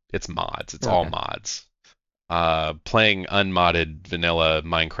 It's mods. It's all mods. Playing unmodded vanilla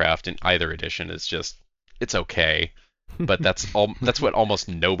Minecraft in either edition is just, it's okay, but that's what almost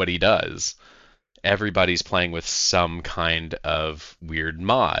nobody does. Everybody's playing with some kind of weird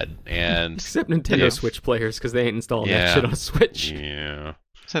mod, and except Nintendo Switch players, because they ain't installing that shit on a Switch. Yeah.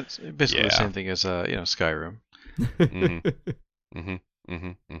 So it's basically the same thing as Skyrim.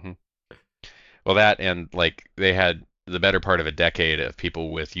 Well, that and like they had the better part of a decade of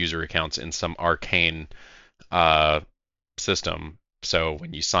people with user accounts in some arcane system. So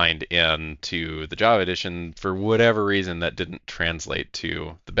when you signed in to the Java edition, for whatever reason, that didn't translate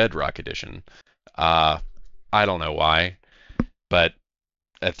to the Bedrock edition. I don't know why, but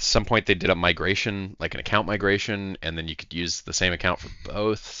at some point they did a migration, like an account migration, and then you could use the same account for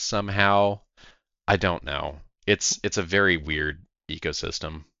both somehow. I don't know. It's a very weird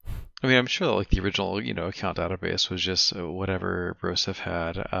ecosystem. I mean, I'm sure like the original, account database was just whatever Broseph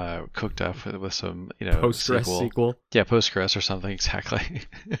had cooked up with some, Postgres SQL. Yeah, Postgres or something, exactly.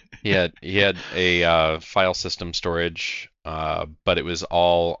 He had a file system storage, but it was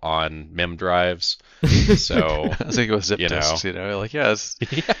all on mem drives. So I was thinking with zip disks, like yes.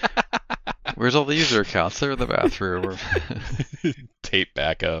 Where's all the user accounts? They're in the bathroom. Tape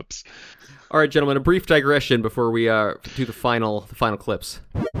backups. All right, gentlemen, a brief digression before we do the final clips.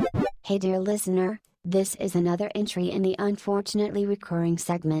 Hey dear listener, this is another entry in the unfortunately recurring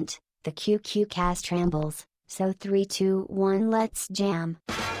segment, the QQ Cast Rambles. So 3, 2, 1, let's jam.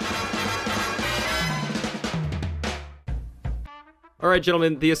 All right,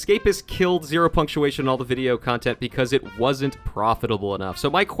 gentlemen, The Escapist killed Zero Punctuation and all the video content because it wasn't profitable enough. So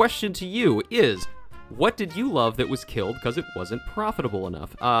my question to you is, what did you love that was killed because it wasn't profitable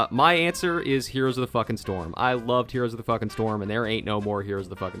enough? My answer is Heroes of the fucking Storm. I loved Heroes of the fucking Storm, and there ain't no more Heroes of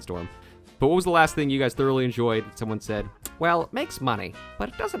the fucking Storm. But what was the last thing you guys thoroughly enjoyed that someone said, well, it makes money, but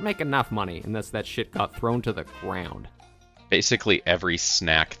it doesn't make enough money, and thus that shit got thrown to the ground? Basically every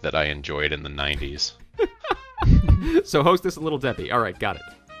snack that I enjoyed in the 90s. So Hostess and Little Debbie. All right, got it.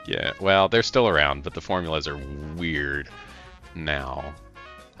 Yeah, well, they're still around, but the formulas are weird now.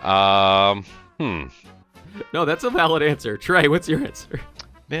 No, that's a valid answer. Trey, what's your answer?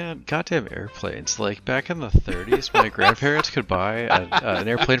 Man, goddamn airplanes. Like, back in the 30s, my grandparents could buy an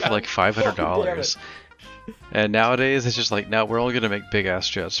airplane for like $500. And nowadays, it's just like, no, we're only going to make big-ass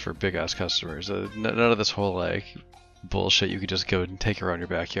jets for big-ass customers. None of this whole, like, bullshit you could just go and take around your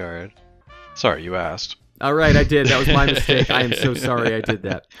backyard. Sorry, you asked. All right, I did. That was my mistake. I am so sorry I did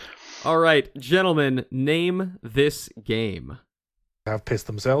that. All right, gentlemen, name this game. Have pissed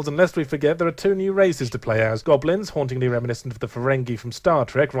themselves, and lest we forget, there are 2 new races to play as. Goblins, hauntingly reminiscent of the Ferengi from Star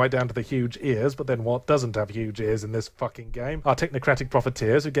Trek, right down to the huge ears, but then what doesn't have huge ears in this fucking game? Are technocratic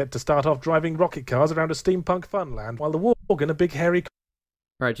profiteers who get to start off driving rocket cars around a steampunk funland, while the Worgen are big hairy...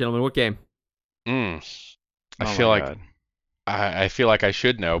 All right, gentlemen, what game? I Oh feel my like God. I feel like I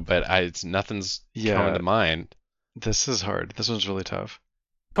should know, but nothing's coming to mind. This is hard. This one's really tough.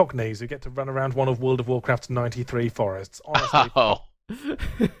 Cockneys who get to run around one of World of Warcraft's 93 forests. Honestly, Oh,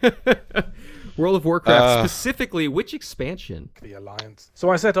 World of Warcraft, specifically, which expansion? the Alliance. So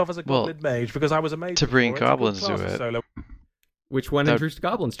I set off as a Well, goblin mage because I was a mage to bring before, it's a good goblins to class of it. Solo. Which one That- introduced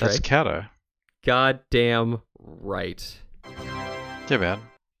goblins, Trey? That's Kata. Goddamn right. Yeah, man.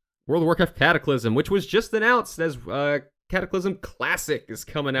 World of Warcraft Cataclysm, which was just announced as Cataclysm Classic is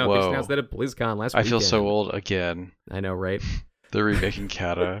coming out. They just Whoa. announced that at BlizzCon last I weekend. feel so old again. I know, right? They're remaking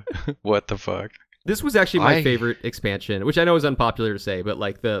Kata. What the fuck? This was actually my I- favorite expansion, which I know is unpopular to say, but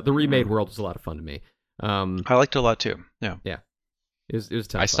like the remade world was a lot of fun to me. I liked it a lot too. Yeah. It was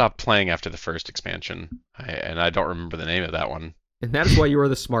tough. I stopped playing after the first expansion, and I don't remember the name of that one. And that is why you are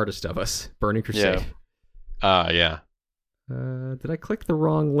the smartest of us, Burning Crusade. Yeah. Did I click the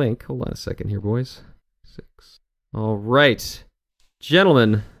wrong link? Hold on a second here, boys. 6. All right.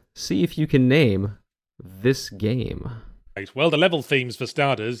 Gentlemen, see if you can name this game. Right, well, the level themes for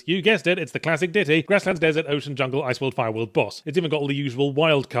starters, you guessed it, it's the classic ditty. Grasslands, desert, ocean, jungle, ice world, fire world, boss. It's even got all the usual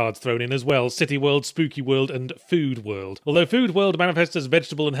wild cards thrown in as well. City world, spooky world, and food world. Although food world manifests as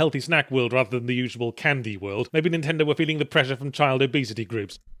vegetable and healthy snack world rather than the usual candy world, maybe Nintendo were feeling the pressure from child obesity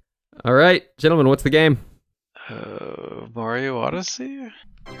groups. All right, gentlemen, what's the game? Mario Odyssey?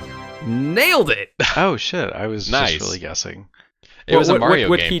 Nailed it! Oh shit, I was Nice. just really guessing. It was a Mario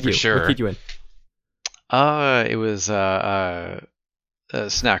what game keyed for you? sure. What keyed you in? It was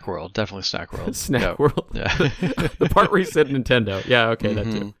Snack World, definitely Snack World. Snack Yeah. World. Yeah. The part where he said Nintendo. Yeah, okay, that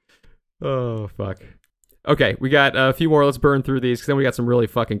too. Oh, fuck. Okay, we got a few more. Let's burn through these, because then we got some really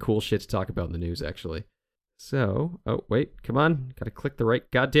fucking cool shit to talk about in the news, actually. So, oh, wait, come on. Gotta click the right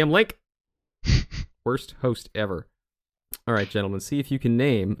goddamn link. Worst host ever. All right, gentlemen, see if you can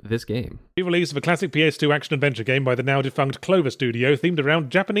name this game. Re-release of a classic PS2 action-adventure game by the now-defunct Clover Studio themed around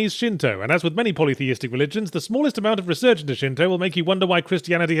Japanese Shinto, and as with many polytheistic religions, the smallest amount of research into Shinto will make you wonder why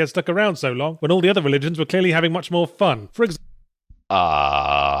Christianity has stuck around so long, when all the other religions were clearly having much more fun. For example,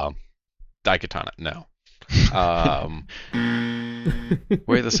 Daikatana, no.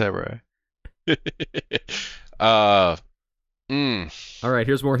 Way the Samurai. All All right,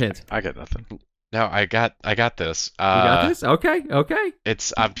 here's more hint. I got nothing. No, I got this. You got this? Okay.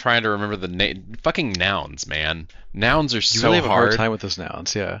 I'm trying to remember the name. Fucking nouns, man. Nouns are You so really have a hard hard. time with those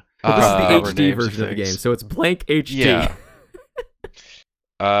nouns, yeah. Well, this is the Proper HD names version of the things. game, so it's blank HD.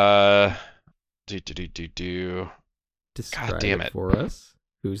 Yeah. Describe God damn it. for us.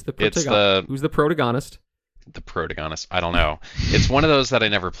 Who's the It's Who's the protagonist? The protagonist. I don't know. It's one of those that I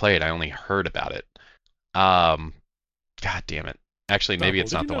never played. I only heard about it. God damn it. Actually, maybe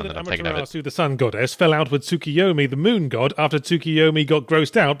it's not the one that I'm thinking of. Amaterasu, the sun goddess, fell out with Tsukiyomi, the moon god, after Tsukiyomi got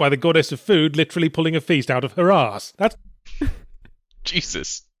grossed out by the goddess of food literally pulling a feast out of her ass. That's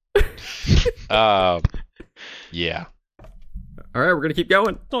Jesus. Yeah. All right, we're gonna keep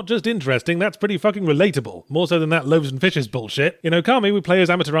going. not just interesting, that's pretty fucking relatable. More so than that loaves and fishes bullshit. In Okami, we play as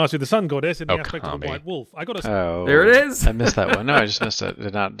Amaterasu, the sun goddess, in the aspect of a Okami. white wolf. I gotta say, Oh, There it is. I missed that one. No, I just missed it.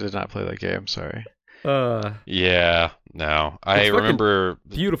 Did not play that game. Sorry. Yeah. No. I fucking remember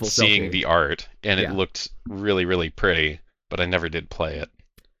beautiful seeing cel-shading. the art, and Yeah. it looked really, really pretty, but I never did play it.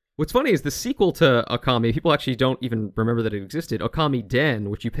 What's funny is the sequel to Okami, people actually don't even remember that it existed. Okami Den,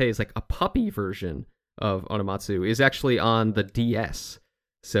 which you pay as like a puppy version of Onomatsu, is actually on the DS.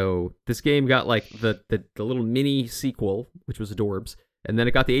 So this game got like the little mini sequel, which was Adorbs, and then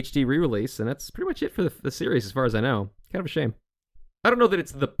it got the HD re-release, and that's pretty much it for the series as far as I know. Kind of a shame. I don't know that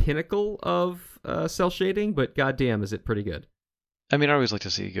it's the pinnacle of cell shading, but goddamn, is it pretty good. I mean, I always like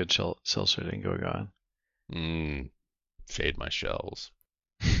to see good cell shading going on. Fade my shells.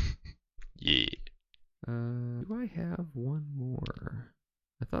 Yeah. Do I have one more?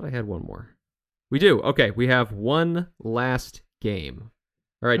 I thought I had one more. We do. Okay, we have one last game.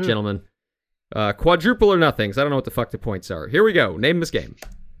 All right, gentlemen. Quadruple or nothings. I don't know what the fuck the points are. Here we go. Name this game.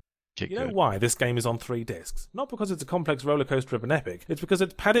 Get You know good. why this game is on 3 discs? Not because it's a complex rollercoaster of an epic, it's because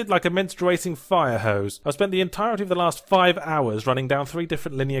it's padded like a menstruating fire hose. I've spent the entirety of the last 5 hours running down 3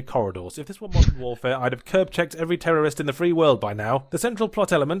 different linear corridors. If this were Modern Warfare, I'd have curb-checked every terrorist in the free world by now. The central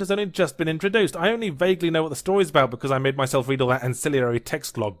plot element has only just been introduced. I only vaguely know what the story's about because I made myself read all that ancillary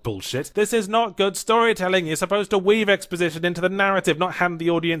text log bullshit. This is not good storytelling. You're supposed to weave exposition into the narrative, not hand the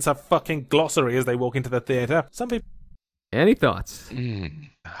audience a fucking glossary as they walk into the theatre. Some people... Any thoughts? Oh,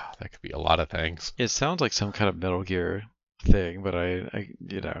 that could be a lot of things. It sounds like some kind of Metal Gear thing, but I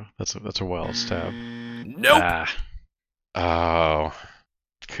that's a wild stab. Nope. Oh,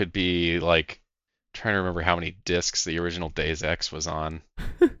 could be like trying to remember how many discs the original Deus Ex was on.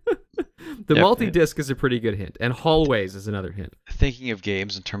 The Yep. multi-disc is a pretty good hint, and hallways is another hint. Thinking of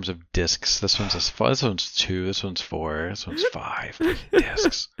games in terms of discs, this one's 2, this one's 4, this one's 5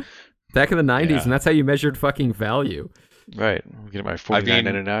 discs. Back in the 90s, Yeah. and that's how you measured fucking value. Right, I'm getting my I mean-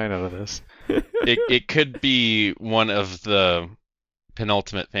 $49.99 out of this. It could be one of the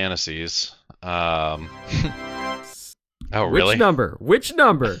penultimate fantasies. Oh, really? Which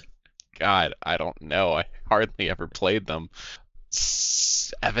number? God, I don't know. I hardly ever played them.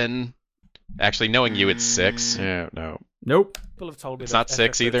 7. Actually, knowing you, it's 6. Yeah, no. Nope. People have told me It's that not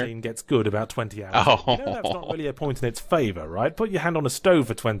 6 either? FF13 gets good about 20 hours. Oh. You know that's not really a point in its favour, right? Put your hand on a stove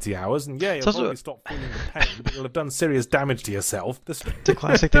for 20 hours, and yeah, you'll also- probably stop feeling the pain, but you'll have done serious damage to yourself. It's a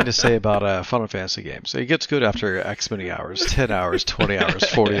classic thing to say about Final Fantasy games. It gets good after X many hours, 10 hours, 20 hours,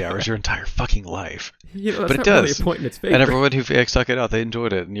 40 hours, your entire fucking life. You know, that's But it not really does. a point in its favor. And everyone who stuck it out, they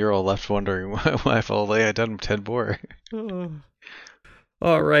enjoyed it, and you're all left wondering why if only I'd done 10 more.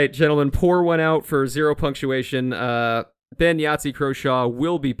 All right, gentlemen, pour one out for Zero Punctuation. Ben Yahtzee Croshaw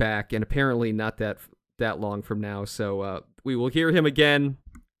will be back, and apparently not that long from now, so we will hear him again,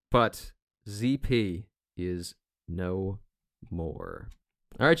 but ZP is no more.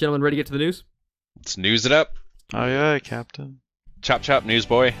 All right, gentlemen, ready to get to the news? Let's news it up. Oh yeah, Captain. Chop chop,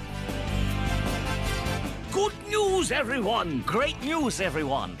 newsboy. Good news, everyone! Great news,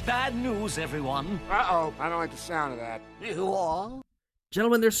 everyone! Bad news, everyone! Uh-oh, I don't like the sound of that. You are?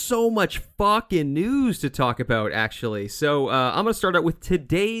 Gentlemen, there's so much fucking news to talk about, actually. So I'm going to start out with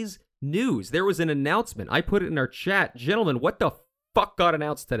today's news. There was an announcement. I put it in our chat. Gentlemen, what the fuck got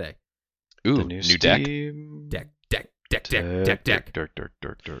announced today? Ooh, The new deck. Steam Deck.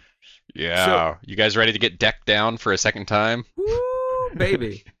 Dirt. Yeah. You guys ready to get decked down for a second time? Woo,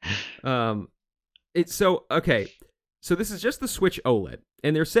 baby. Okay. So this is just the Switch OLED,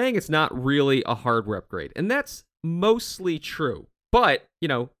 and they're saying it's not really a hardware upgrade, and that's mostly true. But, you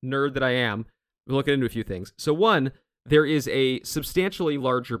know, nerd that I am, we're looking into a few things. So one, there is a substantially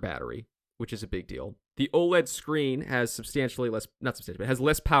larger battery, which is a big deal. The OLED screen has has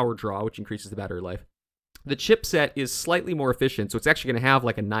less power draw, which increases the battery life. The chipset is slightly more efficient, so it's actually going to have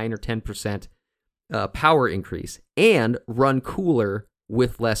like a 9 or 10% power increase and run cooler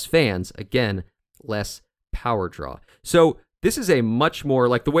with less fans. Again, less power draw. So this is a much more,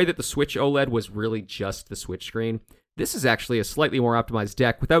 like the way that the Switch OLED was really just the Switch screen, this is actually a slightly more optimized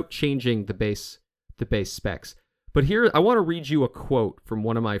deck without changing the base specs. But here, I want to read you a quote from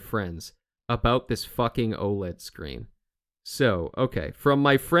one of my friends about this fucking OLED screen. So, okay, from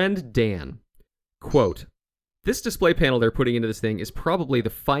my friend Dan, quote, "This display panel they're putting into this thing is probably the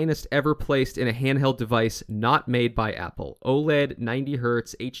finest ever placed in a handheld device not made by Apple. OLED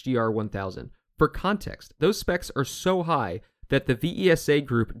 90Hz HDR 1000. For context, those specs are so high that the VESA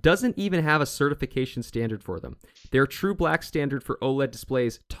group doesn't even have a certification standard for them. Their true black standard for OLED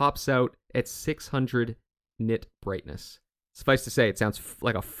displays tops out at 600 nit brightness." Suffice to say, it sounds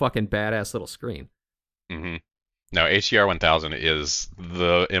like a fucking badass little screen. Mm-hmm. No, HDR 1000 is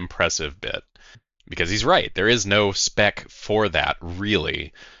the impressive bit. Because he's right. There is no spec for that,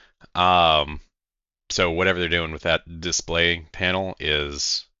 really. So whatever they're doing with that display panel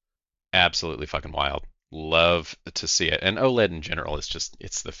is absolutely fucking wild. Love to see it. And OLED in general is just,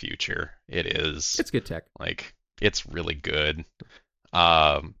 it's the future. It is. It's good tech. Like, it's really good.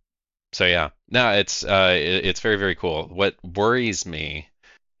 So yeah. No, it's very, very cool. What worries me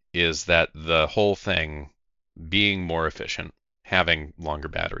is that the whole thing being more efficient, having longer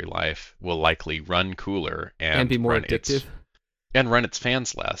battery life, will likely run cooler and be more run addictive. run its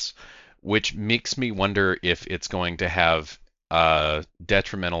fans less, which makes me wonder if it's going to have a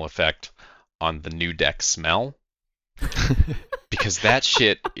detrimental effect on the new deck smell, because that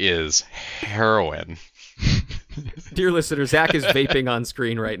shit is heroin. Dear listener, Zach is vaping on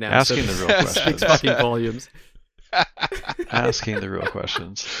screen right now. Asking so the real this speaks questions. fucking volumes. Asking the real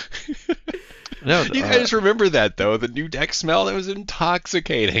questions. No, You guys remember that though? The new deck smell, that was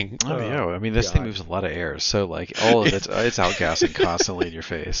intoxicating. Oh yeah, I mean this thing moves a lot of air, so like all of it's outgassing constantly in your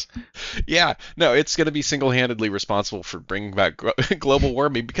face. Yeah, no, it's going to be single-handedly responsible for bringing back global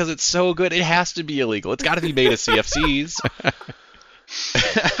warming because it's so good. It has to be illegal. It's got to be made of CFCs.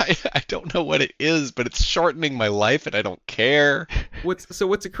 I don't know what it is, but it's shortening my life, and I don't care. What's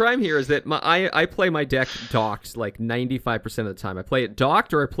a crime here is that I play my deck docked like 95% of the time. I play it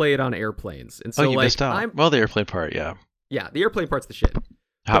docked or I play it on airplanes, and so you like missed out. Well, the airplane part, yeah. Yeah, the airplane part's the shit.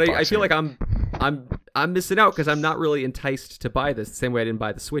 But I feel like I'm missing out because I'm not really enticed to buy this the same way I didn't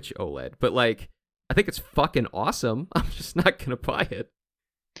buy the Switch OLED. But like, I think it's fucking awesome. I'm just not gonna buy it.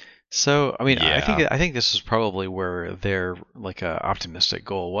 So, I mean, Yeah. I think this is probably where their like optimistic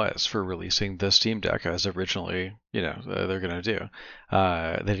goal was for releasing the Steam Deck as originally, they're gonna do.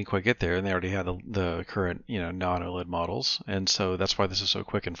 They didn't quite get there, and they already had the current, non-OLED models, and so that's why this is so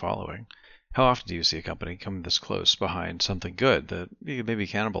quick in following. How often do you see a company come this close behind something good that you could maybe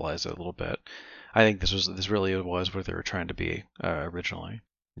cannibalize it a little bit? I think this really was what they were trying to be originally.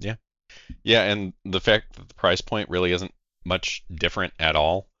 Yeah. Yeah, and the fact that the price point really isn't much different at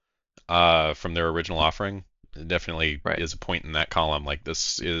all from their original offering, it definitely is a point in that column. Like,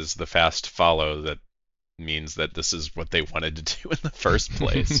 this is the fast follow that means that this is what they wanted to do in the first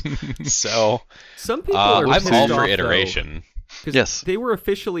place. So, some people are I'm all for off, iteration. Yes, they were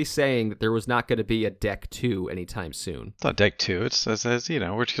officially saying that there was not going to be a Deck 2 anytime soon. It's not Deck 2. It's we're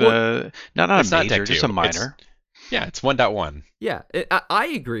just gonna not a major, just a minor. It's 1.1. Yeah, I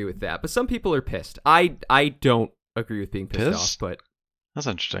agree with that, but some people are pissed. I don't agree with being pissed off, but that's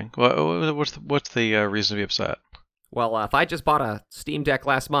interesting. What's the reason to be upset? Well, if I just bought a Steam Deck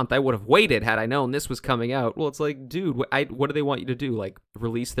last month, I would have waited had I known this was coming out. Well, it's like, dude, what do they want you to do? Like,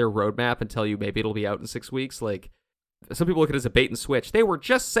 release their roadmap and tell you maybe it'll be out in 6 weeks? Like, some people look at it as a bait and switch. They were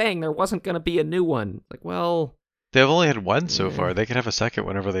just saying there wasn't going to be a new one. Like, well, they've only had one so far. They can have a second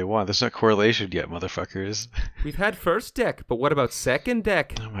whenever they want. There's no correlation yet, motherfuckers. We've had first deck, but what about second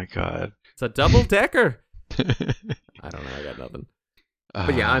deck? Oh my god, it's a double decker. I don't know. I got nothing.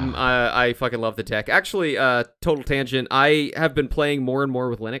 But yeah, I fucking love the deck. Actually, total tangent. I have been playing more and more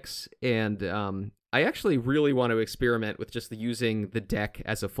with Linux, and I actually really want to experiment with just using the deck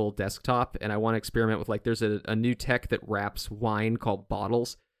as a full desktop, and I want to experiment with, like, there's a new tech that wraps wine called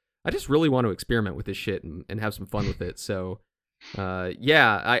bottles. I just really want to experiment with this shit and have some fun with it. So,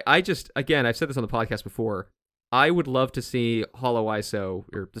 I just, again, I've said this on the podcast before, I would love to see Hollow ISO,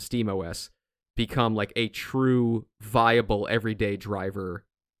 or the Steam OS, become like a true, viable, everyday driver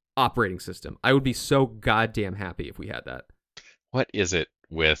operating system. I would be so goddamn happy if we had that. What is it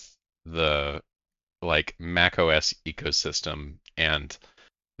with the like macOS ecosystem and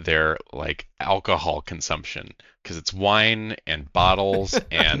their like alcohol consumption? Because it's wine and bottles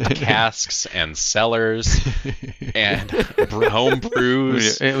and casks and cellars and home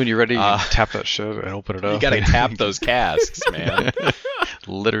brews. When you're ready, you tap that shit and open it up. You gotta tap those casks, man.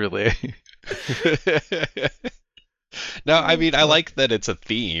 Literally. No, I mean, I like that it's a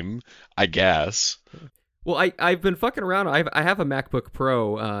theme, I guess. Well, I've been fucking around. I have a MacBook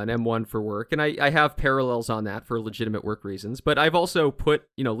Pro, an M1 for work, and I have Parallels on that for legitimate work reasons. But I've also put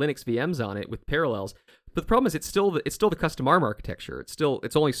Linux VMs on it with Parallels. But the problem is it's still the custom ARM architecture.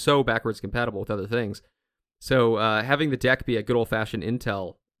 It's only so backwards compatible with other things. So having the deck be a good old fashioned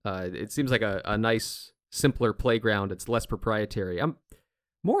Intel, it seems like a nice, simpler playground. It's less proprietary. I'm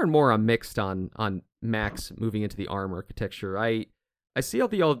mixed on Macs moving into the ARM architecture. I see all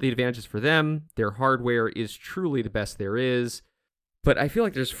the advantages for them. Their hardware is truly the best there is, but I feel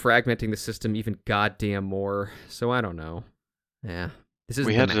like they're just fragmenting the system even goddamn more. So I don't know. Yeah, this is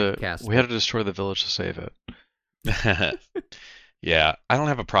we had to destroy the village to save it. Yeah, I don't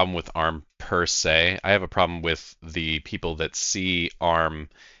have a problem with ARM per se. I have a problem with the people that see ARM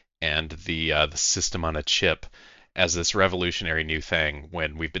and the system on a chip as this revolutionary new thing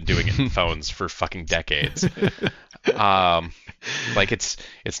when we've been doing it in phones for fucking decades. Like it's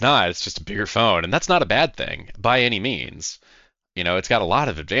not. It's just a bigger phone, and that's not a bad thing by any means. It's got a lot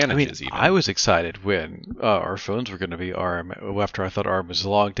of advantages. I was excited when our phones were going to be ARM after I thought ARM was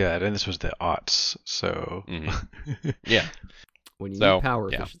long dead, and this was the aughts. So yeah, when you need power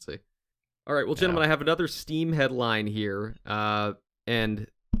efficiency. All right, well, gentlemen, I have another Steam headline here, and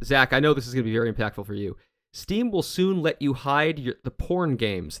Zach, I know this is going to be very impactful for you. Steam will soon let you hide the porn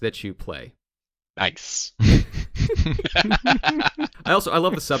games that you play. Nice. I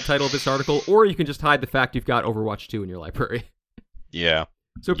love the subtitle of this article, or you can just hide the fact you've got Overwatch 2 in your library. Yeah.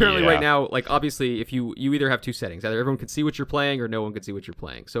 So apparently right now, like, obviously, if you either have two settings, either everyone can see what you're playing or no one can see what you're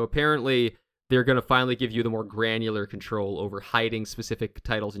playing. So apparently they're going to finally give you the more granular control over hiding specific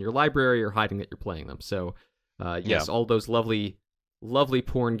titles in your library or hiding that you're playing them. So, yes, all those lovely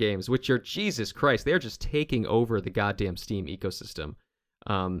porn games, which are, Jesus Christ, they're just taking over the goddamn Steam ecosystem.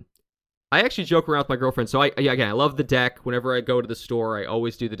 I actually joke around with my girlfriend. So I love the deck. Whenever I go to the store, I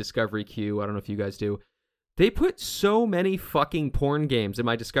always do the discovery queue. I don't know if you guys do. They put so many fucking porn games in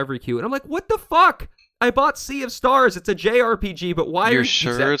my discovery queue, and I'm like, what the fuck? I bought Sea of Stars. It's a JRPG, but why? You're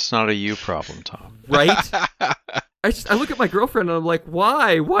sure it's not a you problem, Tom? Right? I look at my girlfriend and I'm like,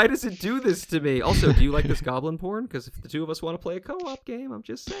 why? Why does it do this to me? Also, do you like this goblin porn? Because if the two of us want to play a co-op game, I'm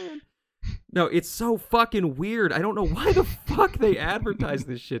just saying. No, it's so fucking weird. I don't know why the fuck they advertise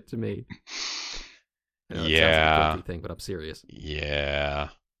this shit to me. I know, it sounds like a guilty thing, but I'm serious. Yeah.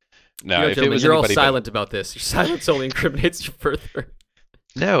 No, you know, if it was you're all anybody silent about this. Your silence only incriminates you further.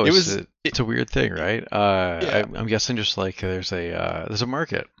 No, it's a weird thing, right? I'm guessing just like there's a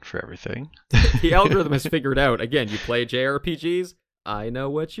market for everything. The algorithm has figured out. Again, you play JRPGs. I know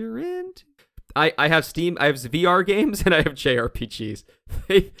what you're into. I have Steam. I have VR games and I have JRPGs.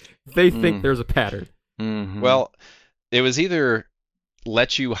 They think there's a pattern. Mm-hmm. Well, it was either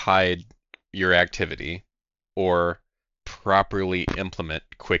let you hide your activity or properly implement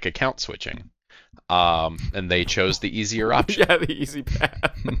quick account switching. And they chose the easier option. Yeah, the easy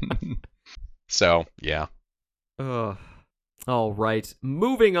path. So, yeah. All right.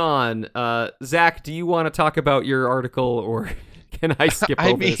 Moving on. Zach, do you want to talk about your article, or can I skip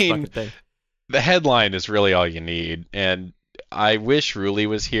over this fucking thing? The headline is really all you need, and I wish Ruli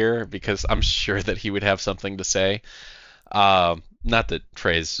was here because I'm sure that he would have something to say. Not that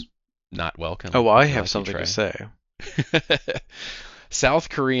Trey's not welcome. Oh, well, I have something to say. South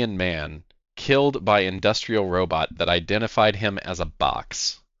Korean man killed by industrial robot that identified him as a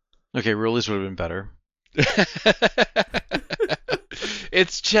box. Okay, Ruli's would have been better.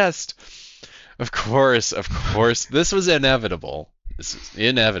 It's just, of course, this was inevitable. This is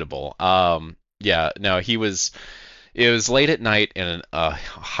inevitable. Yeah, no, it was late at night in a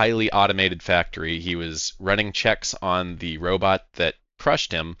highly automated factory. He was running checks on the robot that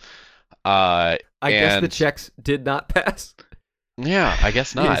crushed him. I guess the checks did not pass. Yeah, I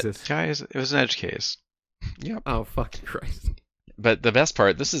guess not. Jesus. Guys, it was an edge case. Yep. Oh, fucking Christ. But the best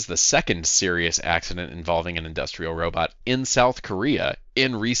part, this is the second serious accident involving an industrial robot in South Korea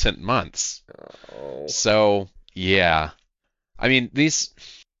in recent months. Oh. So, yeah. I mean,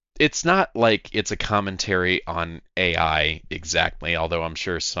 it's not like it's a commentary on AI exactly, although I'm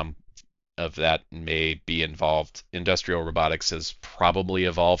sure some of that may be involved. Industrial robotics has probably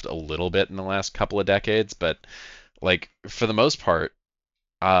evolved a little bit in the last couple of decades, but like for the most part,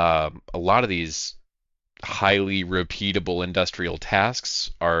 a lot of these highly repeatable industrial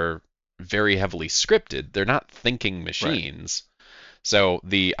tasks are very heavily scripted. They're not thinking machines. Right. So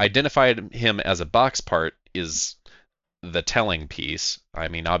the identified him as a box part is the telling piece. I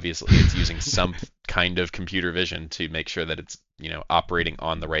mean, obviously it's using some kind of computer vision to make sure that it's, operating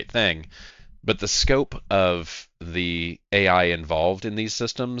on the right thing. But the scope of the AI involved in these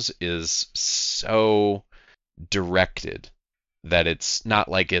systems is so directed that it's not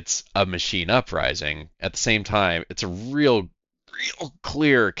like it's a machine uprising. At the same time, it's a real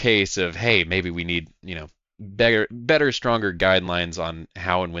clear case of, hey, maybe we need, better, stronger guidelines on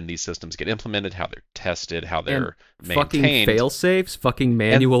how and when these systems get implemented, how they're tested, how they're maintained. Fucking fail-safes, fucking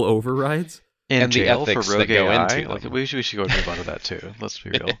manual overrides. And the jail ethics for rogue that go AI. into Like, them. we should go move on to that too. Let's be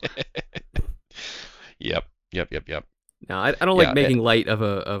real. Yep. No, I don't like making light of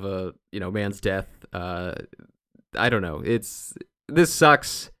a man's death. I don't know. This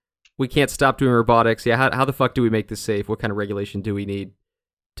sucks. We can't stop doing robotics. Yeah, how the fuck do we make this safe? What kind of regulation do we need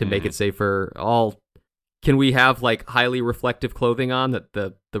to make it safer? Can we have like highly reflective clothing on that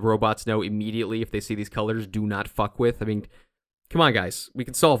the robots know immediately if they see these colors do not fuck with? I mean, come on, guys. We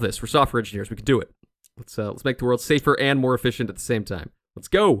can solve this. We're software engineers. We can do it. Let's make the world safer and more efficient at the same time. Let's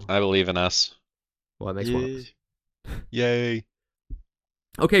go. I believe in us. Well, that makes one of us. Yay.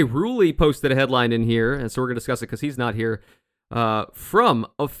 Okay, Ruli posted a headline in here, and so we're going to discuss it because he's not here. From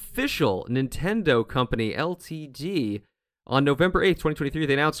official Nintendo company LTD, on November 8th, 2023,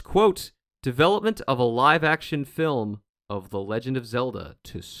 they announced, quote, development of a live-action film of The Legend of Zelda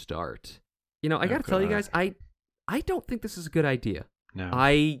to start. I got to tell you guys, I don't think this is a good idea. No.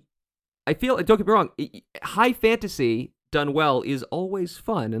 I feel, don't get me wrong, high fantasy done well is always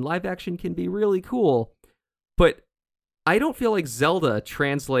fun, and live action can be really cool, but I don't feel like Zelda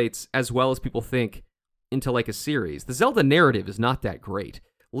translates as well as people think into like a series. The Zelda narrative is not that great.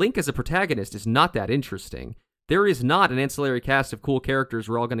 Link as a protagonist is not that interesting. There is not an ancillary cast of cool characters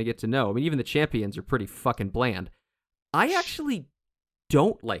we're all going to get to know. I mean, even the champions are pretty fucking bland. I actually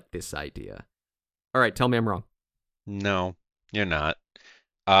don't like this idea. All right, tell me I'm wrong. No, you're not.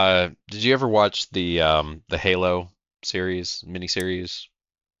 Did you ever watch the Halo series, miniseries?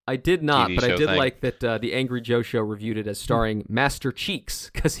 I did not, TV but I show did thing? like that the Angry Joe show reviewed it as starring Master Cheeks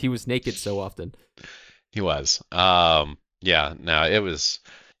because he was naked so often. He was. Yeah, no, it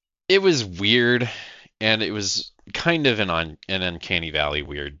was weird, and it was kind of an uncanny valley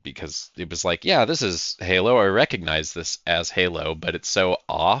weird because it was like, yeah, this is Halo. I recognize this as Halo, but it's so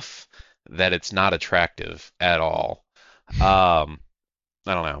off that it's not attractive at all. I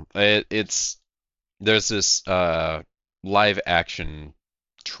don't know. There's this live action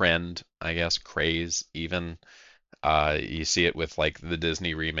trend, I guess, craze even. You see it with like the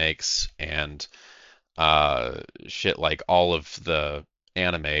Disney remakes and shit like all of the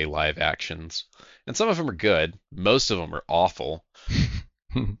anime live actions. And some of them are good. Most of them are awful.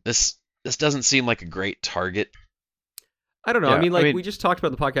 This doesn't seem like a great target. I don't know. Yeah, I mean, I mean- we just talked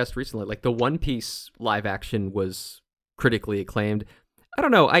about the podcast recently. Like the One Piece live action was critically acclaimed. I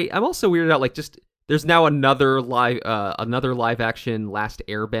don't know. I'm also weirded out. Like, just there's now another live action Last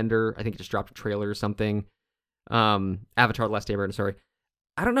Airbender. I think it just dropped a trailer or something. Avatar: The Last Airbender. Sorry.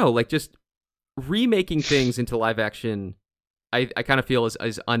 I don't know. Like, just remaking things into live action, I kind of feel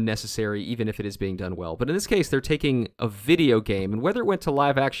is unnecessary, even if it is being done well. But in this case, they're taking a video game, and whether it went to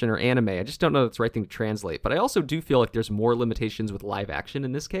live action or anime, I just don't know that's the right thing to translate. But I also do feel like there's more limitations with live action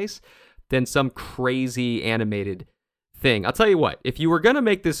in this case than some crazy animated thing. I'll tell you what, if you were going to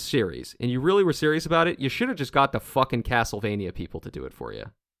make this series, and you really were serious about it, you should have just got the fucking Castlevania people to do it for you.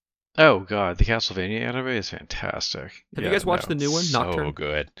 Oh god, the Castlevania anime is fantastic. Have you guys watched the new one, So Nocturne?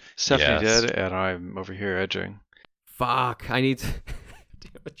 good. Stephanie Yes. did, and I'm over here edging. Fuck, I need to...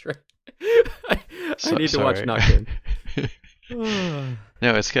 Damn it, Trey. I need to Sorry. watch Nocturne.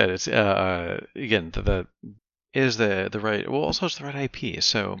 No, it's good. It's again the it is the right. Well, also it's the right IP.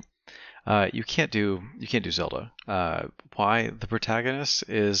 So you can't do Zelda. Why? The protagonist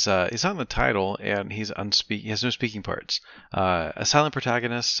is he's not in the title, and he has no speaking parts. A silent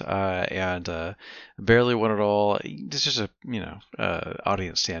protagonist, and barely one at all. It's just a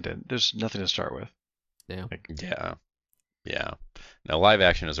audience stand-in. There's nothing to start with. Yeah. Yeah. Now, live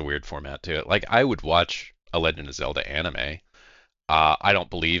action is a weird format to it. Like, I would watch a Legend of Zelda anime. I don't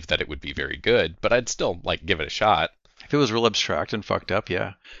believe that it would be very good, but I'd still like give it a shot. If it was real abstract and fucked up,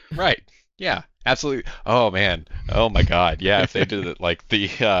 yeah. Right. Yeah. Absolutely. Oh man. Oh my God. Yeah. If they did it like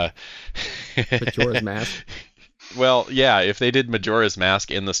the Majora's Mask. Well, yeah. If they did Majora's Mask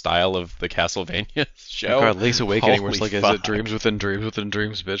in the style of the Castlevania show. Oh God, Link's Awakening, where it's holy like, fuck. is it dreams within dreams within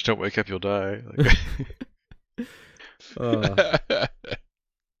dreams, bitch? Don't wake up, you'll die. Like,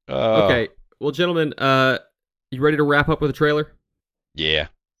 Okay. Well, gentlemen, you ready to wrap up with a trailer? Yeah.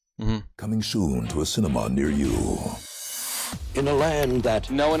 Coming soon to a cinema near you. In a land that...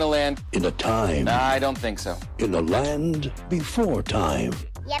 No, in a land. In a time. I don't think so. In a land before time.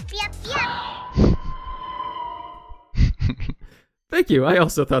 Yep. Thank you. I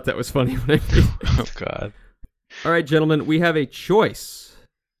also thought that was funny when I read it. oh God. All right, gentlemen, we have a choice.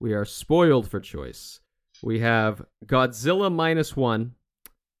 We are spoiled for choice. We have Godzilla -1,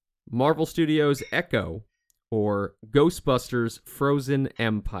 Marvel Studios' Echo, or Ghostbusters' Frozen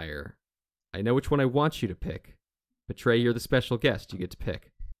Empire. I know which one I want you to pick, but Trey, you're the special guest. You get to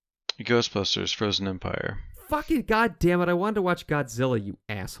pick. Ghostbusters: Frozen Empire. Fucking goddamn it! I wanted to watch Godzilla, you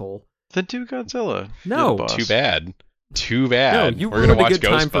asshole. Then do Godzilla. No. You're the boss. Too bad. Too bad. No, you We're gonna ruined a watch good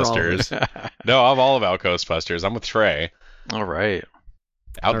time for all of Ghostbusters. No, I'm all about Ghostbusters. I'm with Trey. All right.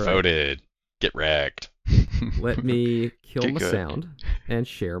 Outvoted. Get wrecked. Let me kill Get my good. sound and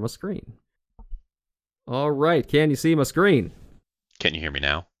share my screen. All right, can you see my screen? Can you hear me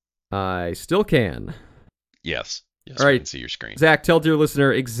now? I still can. Yes. Yes, All I right. can see your screen. Zach, tell dear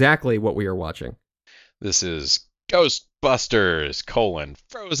listener exactly what we are watching. This is Ghostbusters,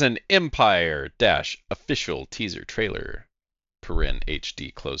 Frozen Empire - official teaser trailer,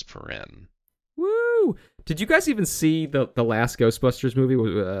 (HD, close paren). Woo! Did you guys even see the last Ghostbusters movie,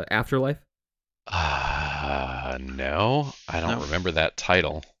 Afterlife? No, I don't No. remember that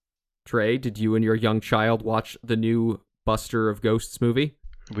title. Trey, did you and your young child watch the new Buster of Ghosts movie?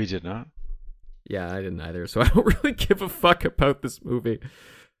 We did not. Yeah, I didn't either, so I don't really give a fuck about this movie.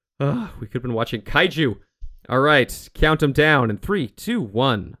 We could have been watching Kaiju. All right, count them down in 3, 2,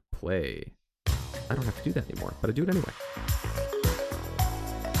 1, play. I don't have to do that anymore, but I do it anyway.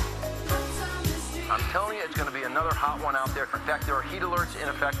 I'm telling you, it's going to be another hot one out there. In fact, there are heat alerts in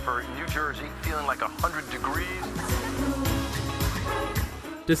effect for New Jersey, feeling like 100 degrees.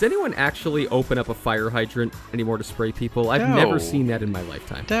 Does anyone actually open up a fire hydrant anymore to spray people? I've No. never seen that in my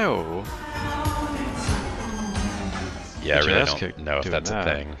lifetime. No. Yeah, I Get your really ass don't kicked know if doing that's that.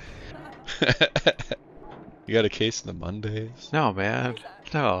 a thing. You got a case in the Mondays? No, man.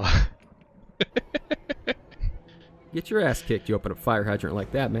 No. Get your ass kicked, you open a fire hydrant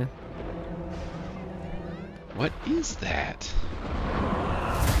like that, man. What is that?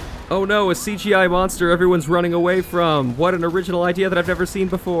 Oh no, a CGI monster everyone's running away from. What an original idea that I've never seen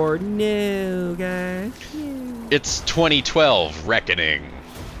before. No, guys. No. It's 2012 Reckoning.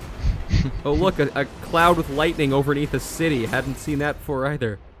 Oh look, a cloud with lightning overneath a city. Hadn't seen that before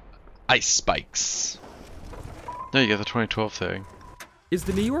either. Ice spikes. No, you got the 2012 thing. Is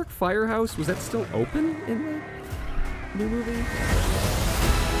the New York firehouse, was that still open in the new movie?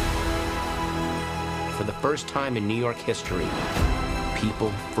 For the first time in New York history,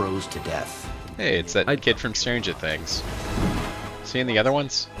 people froze to death. Hey, it's that kid from Stranger Things. Seeing the other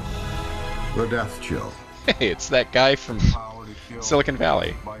ones? The death chill. Hey, it's that guy from Silicon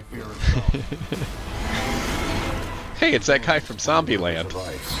Valley. Hey, it's that guy from Zombieland.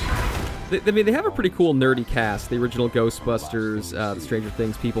 I mean, they have a pretty cool nerdy cast. The original Ghostbusters, the Stranger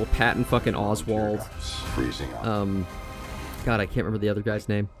Things people, Patton fucking Oswald. God, I can't remember the other guy's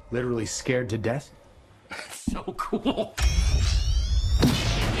name. Literally scared to death? So cool.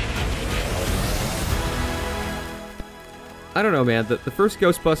 I don't know, man. The first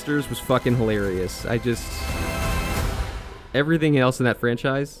Ghostbusters was fucking hilarious. Everything else in that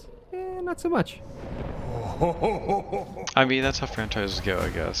franchise, not so much. I mean, that's how franchises go, I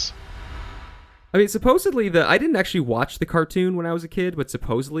guess. I mean, supposedly I didn't actually watch the cartoon when I was a kid, but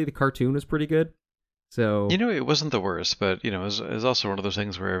supposedly the cartoon was pretty good. So You know, it wasn't the worst, but you know, it was also one of those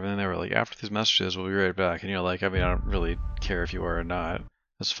things where they were like, after these messages, we'll be right back, and you're like, I mean, I don't really care if you are or not.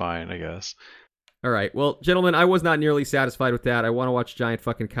 That's fine, I guess. All right, well, gentlemen, I was not nearly satisfied with that. I want to watch giant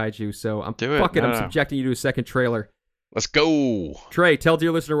fucking kaiju, so I'm subjecting you to a second trailer. Let's go. Trey, tell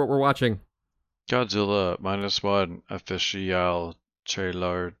dear listener what we're watching. Godzilla -1 official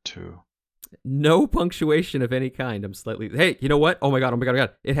trailer 2. No punctuation of any kind. I'm slightly. Hey, you know what? Oh my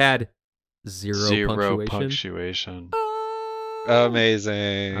god! It had zero punctuation.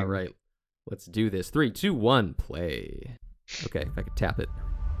 Amazing. All right, let's do this. 3, 2, 1, play. Okay, if I could tap it.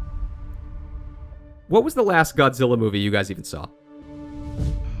 What was the last Godzilla movie you guys even saw?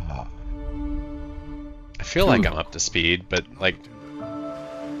 I feel like I'm up to speed, but like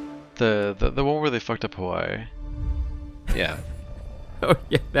the one where they fucked up Hawaii. Yeah. Oh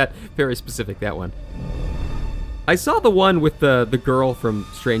yeah, that very specific, that one. I saw the one with the girl from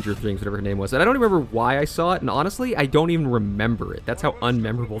Stranger Things, whatever her name was, and I don't remember why I saw it, and honestly, I don't even remember it. That's how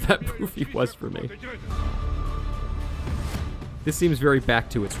unmemorable that movie was for me. This seems very back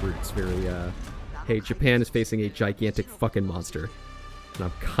to its roots, very, hey, Japan is facing a gigantic fucking monster, and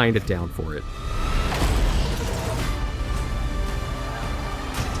I'm kinda down for it.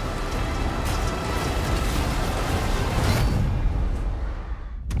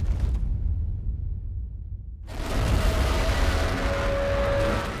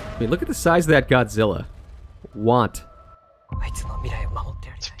 I mean, look at the size of that Godzilla. Want.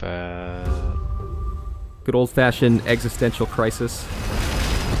 It's bad. Good old-fashioned existential crisis.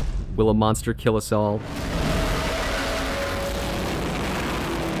 Will a monster kill us all?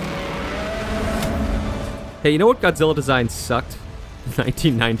 Hey, you know what Godzilla design sucked? The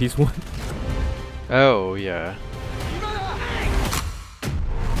 1990s one. Oh, yeah.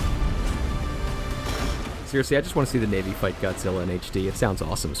 Seriously, I just want to see the Navy fight Godzilla in HD. It sounds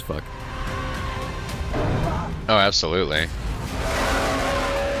awesome as fuck. Oh, absolutely.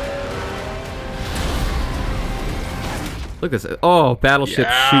 Look at this. Oh, battleship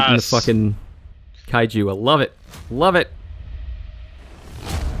shooting the fucking kaiju. I love it. Love it.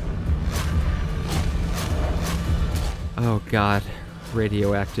 Oh, God.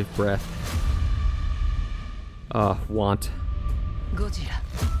 Radioactive breath. Want. Gojira.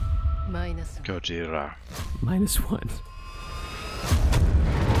 -1.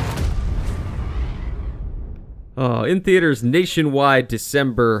 Oh, in theaters nationwide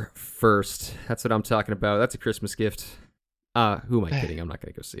December 1st. That's what I'm talking about. That's a Christmas gift. Who am I kidding? I'm not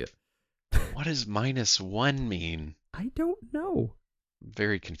going to go see it. What does -1 mean? I don't know. I'm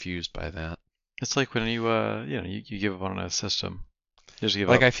very confused by that. It's like when you give up on a system. You just give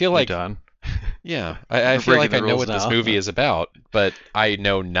like up. I feel like done. Yeah, I feel like I know what this movie is about, but I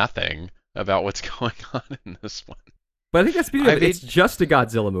know nothing about what's going on in this one. But I think that's beautiful. It's just a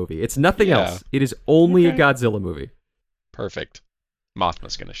Godzilla movie. It's nothing else. It is only a Godzilla movie. Perfect.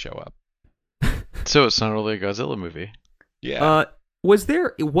 Mothma's going to show up. So it's not really a Godzilla movie. Yeah. Was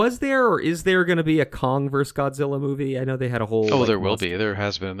there or is there going to be a Kong vs. Godzilla movie? I know they had a whole... Oh, there will be. There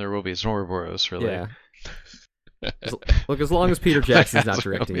has been. There will be. It's Ouroboros, really. Yeah. Look, as long as Peter Jackson's not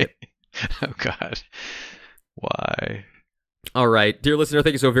directing it. Oh, God. Why? All right, dear listener,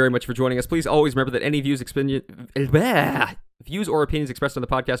 thank you so very much for joining us. Please always remember that any views or opinions expressed on the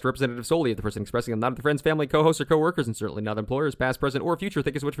podcast are representative solely of the person expressing them, not of the friends, family, co-hosts, or co-workers, and certainly not employers, past, present, or future.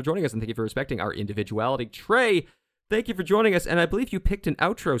 Thank you so much for joining us, and thank you for respecting our individuality. Trey, thank you for joining us, and I believe you picked an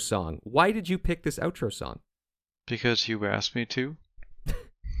outro song. Why did you pick this outro song? Because you asked me to.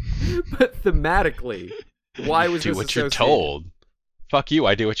 But thematically, why was do this what you're associated? told? Fuck you,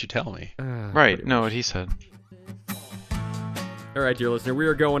 I do what you tell me. Right, no, what he said. All right, dear listener, we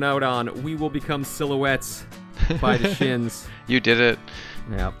are going out on We Will Become Silhouettes by the Shins. You did it.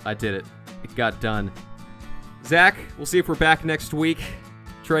 Yeah, I did it. It got done. Zach, we'll see if we're back next week.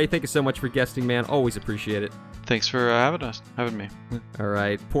 Trey, thank you so much for guesting, man. Always appreciate it. Thanks for having me. All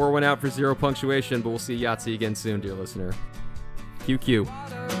right, pour one out for Zero Punctuation, but we'll see Yahtzee again soon, dear listener. QQ.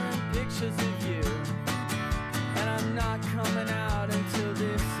 Pictures of you, and I'm not coming out until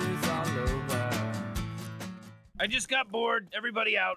this is all over. I just got bored. Everybody out.